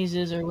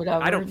 sneezes or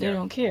whatever. They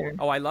don't care.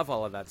 Oh, I love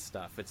all of that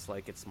stuff. It's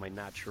like it's my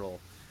natural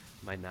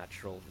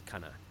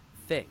kind of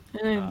thing.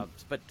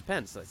 But it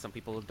depends. Some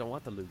people don't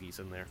want the loogies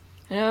in there.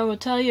 And I will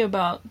tell you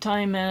about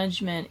time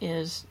management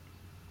is,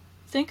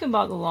 think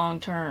about the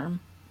long term.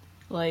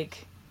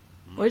 Like,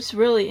 what's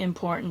really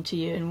important to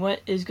you, and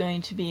what is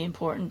going to be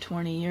important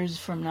 20 years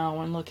from now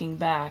when looking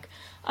back.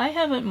 I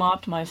haven't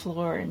mopped my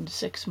floor in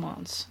 6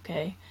 months,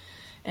 okay?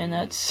 And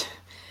that's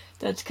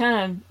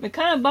kind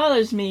of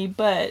bothers me,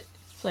 but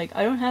it's like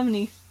I don't have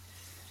any.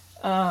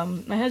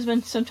 My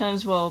husband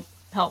sometimes will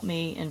help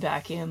me and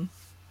vacuum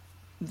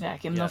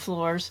the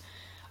floors.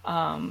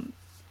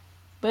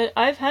 But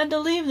I've had to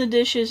leave the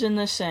dishes in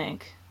the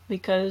sink,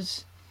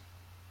 because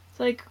it's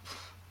like,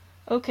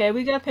 okay,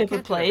 we got paper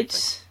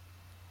plates.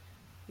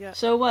 Yeah.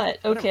 So what?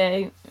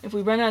 Okay, if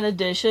we run out of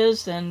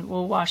dishes, then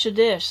we'll wash a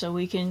dish so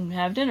we can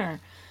have dinner.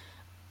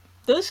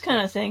 Those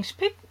kind of things.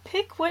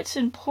 Pick what's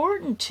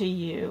important to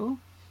you.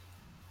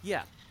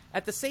 Yeah.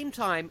 At the same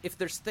time, if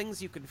there's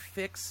things you can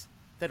fix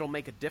that'll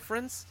make a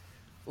difference,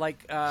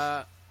 like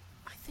I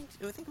think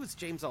it was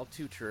James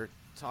Altucher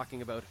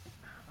talking about,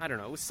 I don't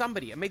know, it was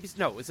somebody, maybe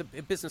it was a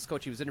business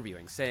coach he was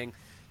interviewing, saying,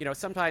 you know,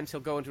 sometimes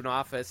he'll go into an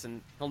office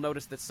and he'll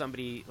notice that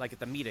somebody, like at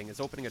the meeting, is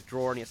opening a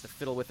drawer and he has to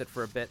fiddle with it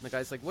for a bit, and the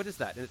guy's like, what is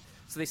that?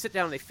 So they sit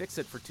down and they fix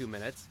it for 2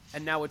 minutes,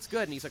 and now it's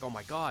good, and he's like, oh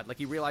my god, like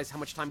he realized how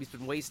much time he's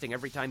been wasting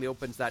every time he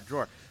opens that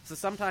drawer. So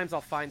sometimes I'll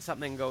find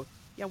something and go,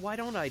 yeah, why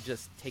don't I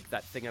just take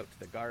that thing out to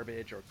the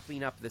garbage, or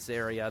clean up this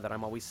area that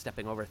I'm always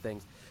stepping over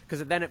things,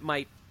 because then it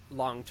might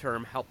long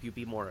term help you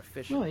be more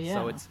efficient. Oh, yeah.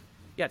 So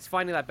it's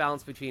finding that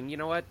balance between, you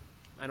know what,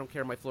 I don't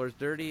care if my floor is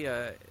dirty,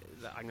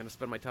 I'm going to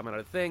spend my time on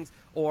other things,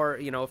 or,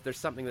 you know, if there's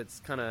something that's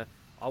kind of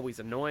always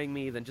annoying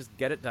me, then just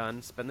get it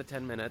done, spend the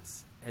 10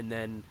 minutes, and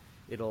then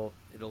it'll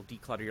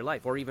declutter your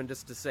life. Or even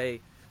just to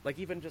say, like,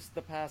 even just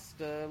the past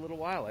little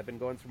while, I've been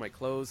going through my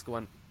clothes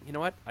going, you know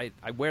what, I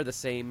wear the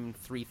same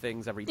 3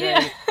 things every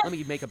day. Let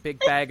me make a big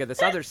bag of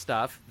this other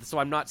stuff, so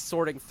I'm not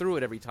sorting through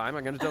it every time.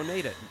 I'm going to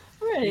donate it.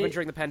 Right. even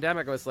during the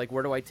pandemic, I was like,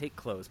 where do I take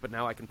clothes? But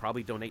now I can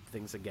probably donate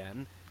things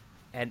again.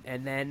 And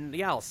then,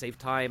 yeah, I'll save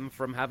time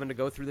from having to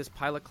go through this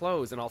pile of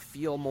clothes, and I'll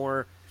feel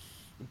more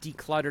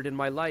decluttered in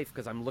my life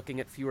because I'm looking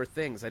at fewer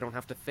things. I don't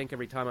have to think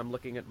every time I'm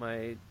looking at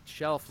my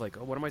shelf, like,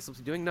 oh, what am I supposed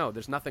to be doing? No,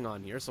 there's nothing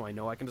on here, so I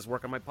know I can just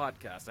work on my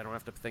podcast. I don't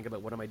have to think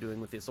about what am I doing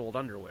with this old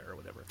underwear or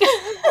whatever.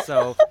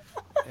 So,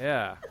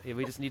 yeah,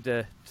 we just need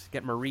to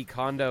get Marie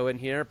Kondo in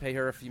here, pay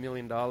her a few $1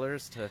 million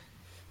to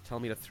tell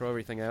me to throw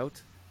everything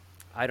out.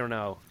 I don't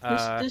know.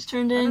 This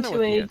turned I don't know into what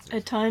the answer a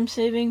is.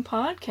 time-saving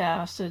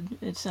podcast.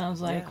 It sounds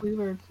like Yeah. we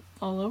were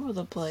all over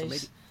the So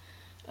place.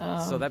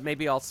 so that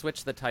maybe I'll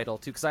switch the title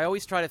too, because I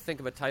always try to think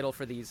of a title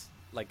for these.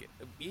 Like,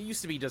 it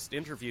used to be just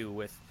interview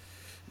with,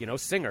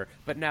 singer,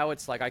 but now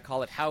it's like I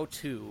call it How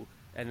To,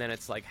 and then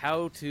it's like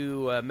How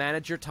to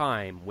Manage Your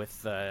Time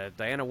with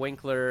Diana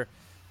Winkler,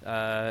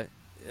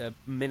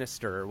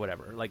 minister or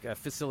whatever, like a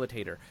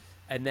facilitator,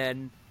 and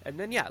then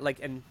yeah, like,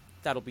 and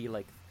that'll be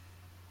like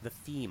the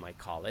theme, I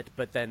call it,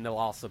 but then there'll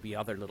also be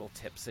other little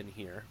tips in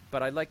here.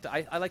 But I like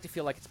to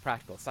feel like it's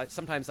practical. So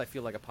sometimes I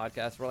feel like a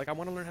podcast where, like, I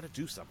want to learn how to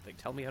do something.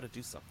 Tell me how to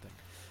do something.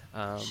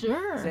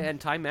 Sure.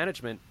 And time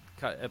management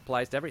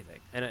applies to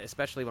everything, and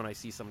especially when I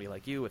see somebody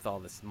like you with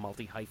all this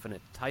multi-hyphenate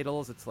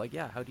titles, it's like,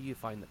 yeah, how do you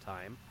find the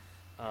time?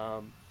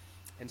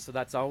 And so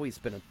that's always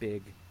been a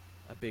big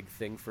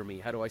thing for me.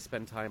 How do I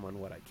spend time on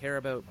what I care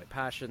about, my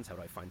passions? How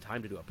do I find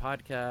time to do a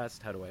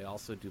podcast? How do I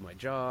also do my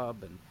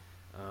job?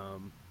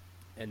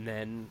 And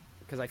then,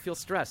 because I feel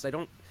stressed, I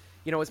don't,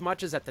 as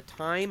much as at the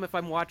time, if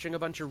I'm watching a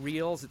bunch of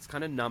reels, it's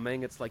kind of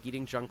numbing. It's like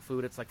eating junk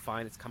food. It's like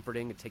fine. It's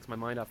comforting. It takes my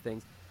mind off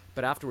things.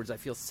 But afterwards, I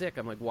feel sick.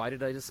 I'm like, why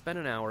did I just spend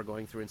an hour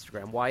going through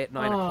Instagram? Why at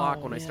 9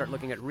 o'clock when I start yeah.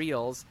 looking at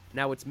reels?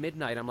 Now it's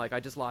midnight. I'm like, I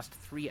just lost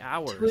 3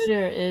 hours.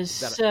 Twitter is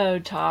so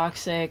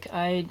toxic.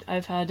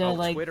 I've had to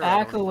Twitter,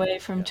 I back don't- away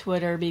from yeah.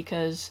 Twitter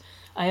because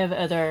I have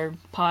other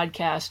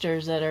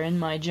podcasters that are in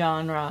my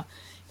genre,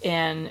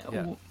 and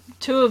Yeah.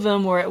 two of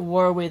them were at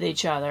war with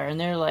each other, and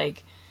they're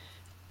like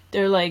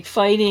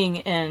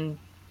fighting and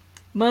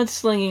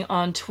mudslinging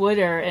on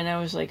Twitter, and I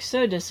was like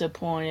so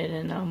disappointed,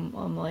 and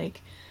I'm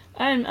like,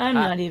 I'm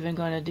not even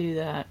going to do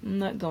that. I'm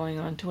not going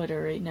on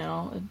Twitter right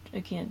now. I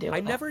can't deal with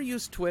I that. never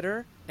used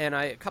Twitter, and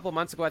a couple of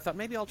months ago I thought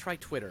maybe I'll try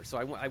Twitter. So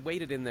I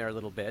waited in there a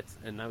little bit,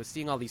 and I was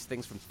seeing all these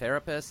things from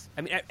therapists.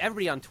 I mean,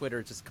 everybody on Twitter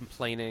is just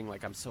complaining,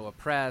 like I'm so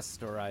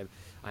oppressed, or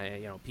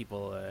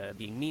people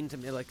being mean to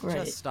me. Like,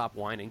 Right. just stop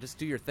whining, just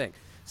do your thing.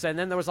 So and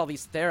then there was all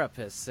these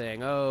therapists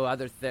saying, oh,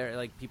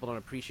 like people don't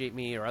appreciate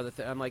me, or other.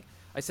 I'm like,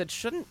 I said,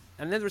 shouldn't.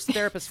 And then there was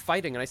therapists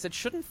fighting, and I said,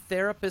 shouldn't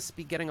therapists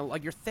be getting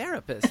like your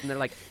therapist? And they're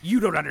like, you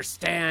don't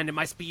understand. It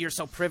must be you're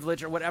so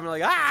privileged or whatever. I'm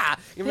like,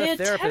 even They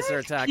the therapists are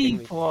attack attacking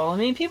me. people. I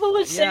mean, people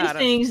would say Yeah,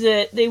 that's- things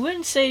that they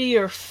wouldn't say to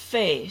your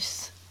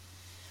face.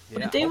 Yeah,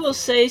 But they will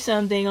hopefully. say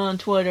something on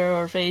Twitter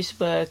or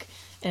Facebook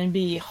and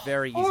be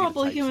Very easy to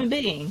horrible type human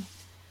something. being.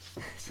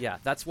 Yeah,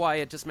 that's why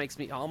it just makes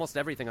me, almost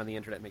everything on the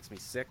internet makes me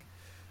sick.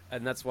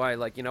 And that's why,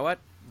 like, you know what?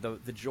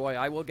 The joy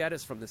I will get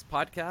is from this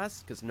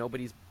podcast, because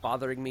nobody's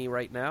bothering me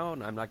right now,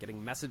 and I'm not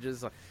getting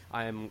messages.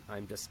 I'm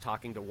just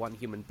talking to one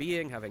human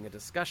being, having a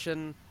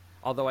discussion.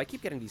 Although I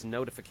keep getting these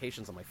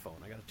notifications on my phone.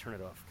 I got to turn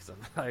it off because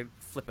I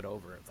flip it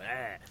over. It's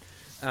like,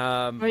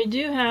 I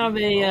do have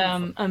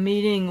a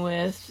meeting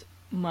with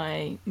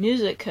my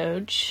music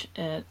coach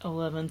at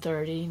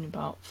 11:30 in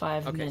about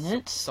 5 Okay,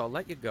 minutes. so I'll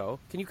let you go.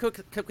 Can you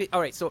quickly?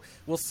 All right, so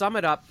we'll sum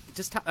it up.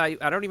 Just I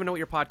don't even know what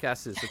your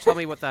podcast is, so tell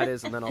me what that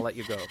is, and then I'll let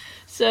you go.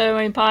 So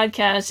my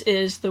podcast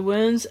is The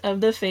Wounds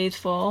of the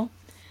Faithful,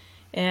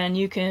 and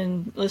you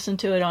can listen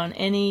to it on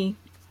any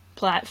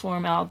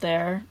platform out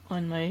there.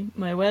 On my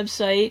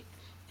website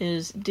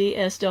is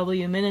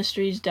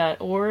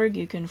dswministries.org.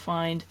 You can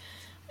find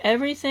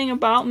everything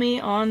about me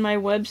on my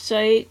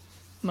website,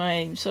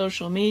 my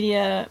social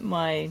media,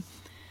 my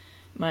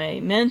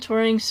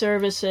mentoring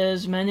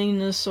services, Mending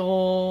the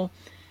Soul,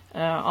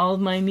 all of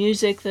my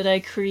music that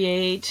I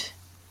create,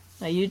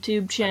 my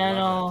YouTube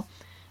channel,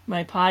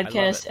 my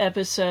podcast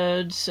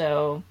episodes.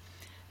 So,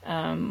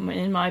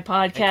 and my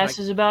podcast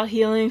is about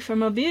healing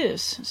from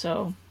abuse.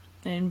 So,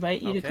 I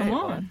invite you to come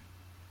well, on.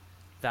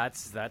 that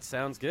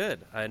sounds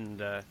good,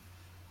 and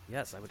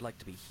yes, I would like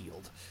to be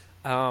healed.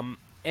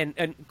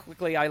 And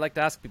quickly, I like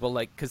to ask people,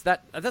 like, because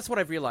that's what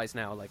I've realized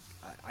now. Like,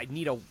 I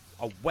need a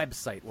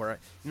website where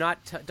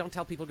don't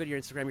tell people go to your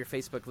Instagram, your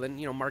Facebook. Then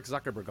Mark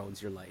Zuckerberg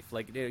owns your life.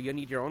 Like, you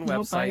need your own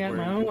Nope, website I got where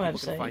my own people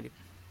website. can find you.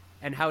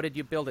 And how did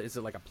you build it? Is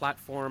it like a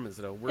platform? Is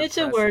it a WordPress? It's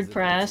a Is it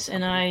WordPress, some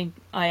and company?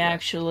 I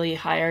actually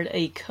hired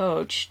a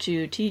coach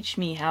to teach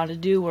me how to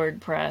do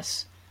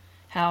WordPress,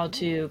 how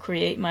to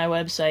create my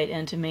website,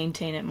 and to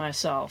maintain it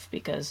myself,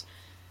 because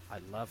I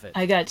love it.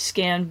 I got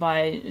scammed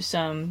by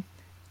some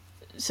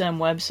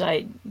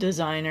website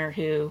designer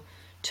who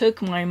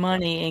took my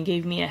money and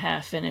gave me a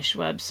half-finished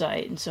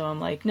website, and so I'm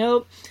like,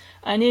 nope,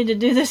 I need to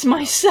do this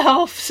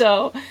myself.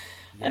 So,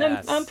 and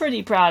Yes. I'm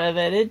pretty proud of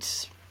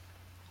it.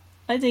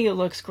 I think it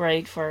looks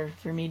great for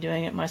me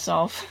doing it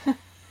myself.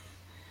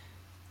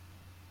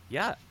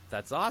 Yeah,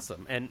 that's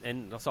awesome.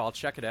 And so I'll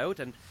check it out.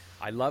 And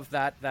I love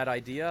that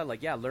idea.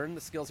 Like, yeah, learn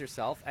the skills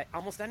yourself.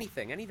 Almost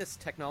anything, any of this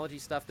technology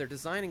stuff, they're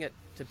designing it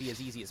to be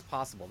as easy as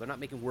possible. They're not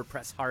making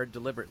WordPress hard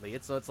deliberately.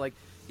 It's like,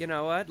 you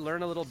know what?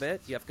 Learn a little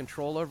bit. You have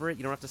control over it.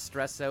 You don't have to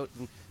stress out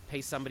and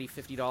pay somebody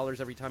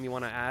 $50 every time you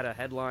want to add a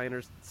headline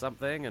or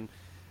something.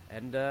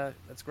 And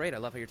that's great. I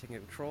love how you're taking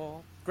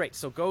control. Great.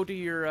 So go do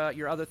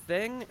your other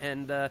thing.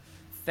 And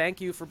thank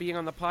you for being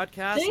on the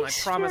podcast. And I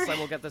promise I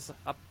will get this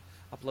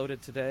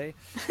uploaded today.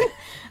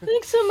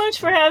 Thanks so much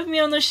for having me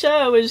on the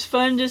show. It was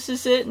fun just to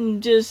sit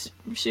and just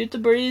shoot the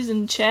breeze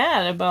and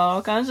chat about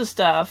all kinds of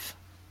stuff.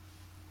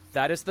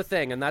 That is the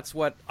thing, and that's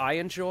what I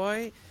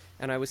enjoy.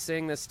 And I was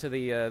saying this to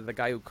the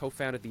guy who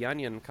co-founded The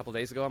Onion a couple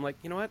days ago. I'm like,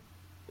 you know what?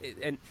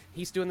 And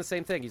he's doing the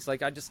same thing. He's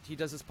like, he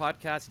does his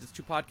podcast. He does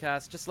 2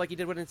 podcasts, just like he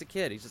did when he was a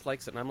kid. He just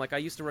likes it. And I'm like, I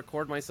used to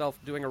record myself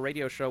doing a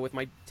radio show with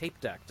my tape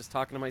deck, just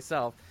talking to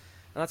myself.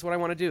 And that's what I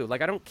want to do.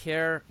 Like, I don't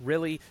care,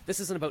 really. This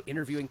isn't about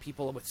interviewing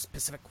people with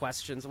specific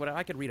questions.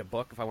 I could read a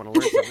book if I want to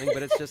learn something,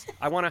 but it's just,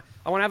 I want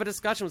to have a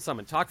discussion with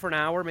someone. Talk for an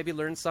hour, maybe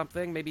learn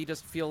something, maybe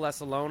just feel less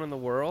alone in the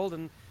world.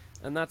 And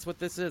that's what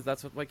this is.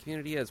 That's what my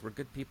community is. We're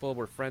good people.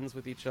 We're friends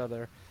with each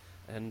other.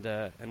 And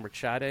we're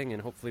chatting,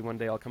 and hopefully one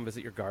day I'll come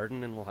visit your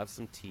garden, and we'll have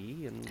some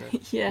tea. And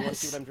yes, you want to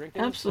see what I'm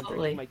drinking?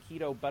 absolutely. I'm drinking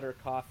my keto butter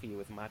coffee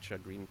with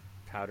matcha green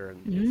powder,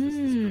 and it's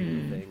this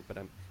green thing. But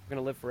I'm going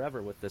to live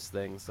forever with this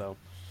thing, so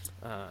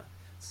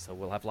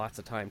we'll have lots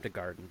of time to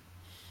garden.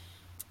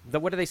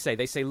 What do they say?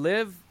 They say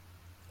live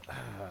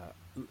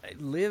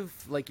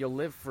like you'll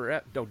live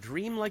forever. No,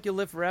 dream like you'll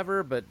live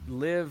forever, but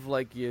live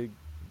like you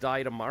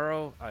die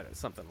tomorrow.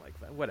 Something like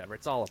that. Whatever.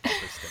 It's all a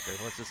bumper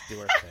sticker. Let's just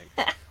do our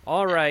thing.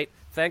 All right.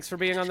 Thanks for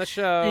being on the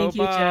show. Thank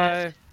you, Bye. Jeff.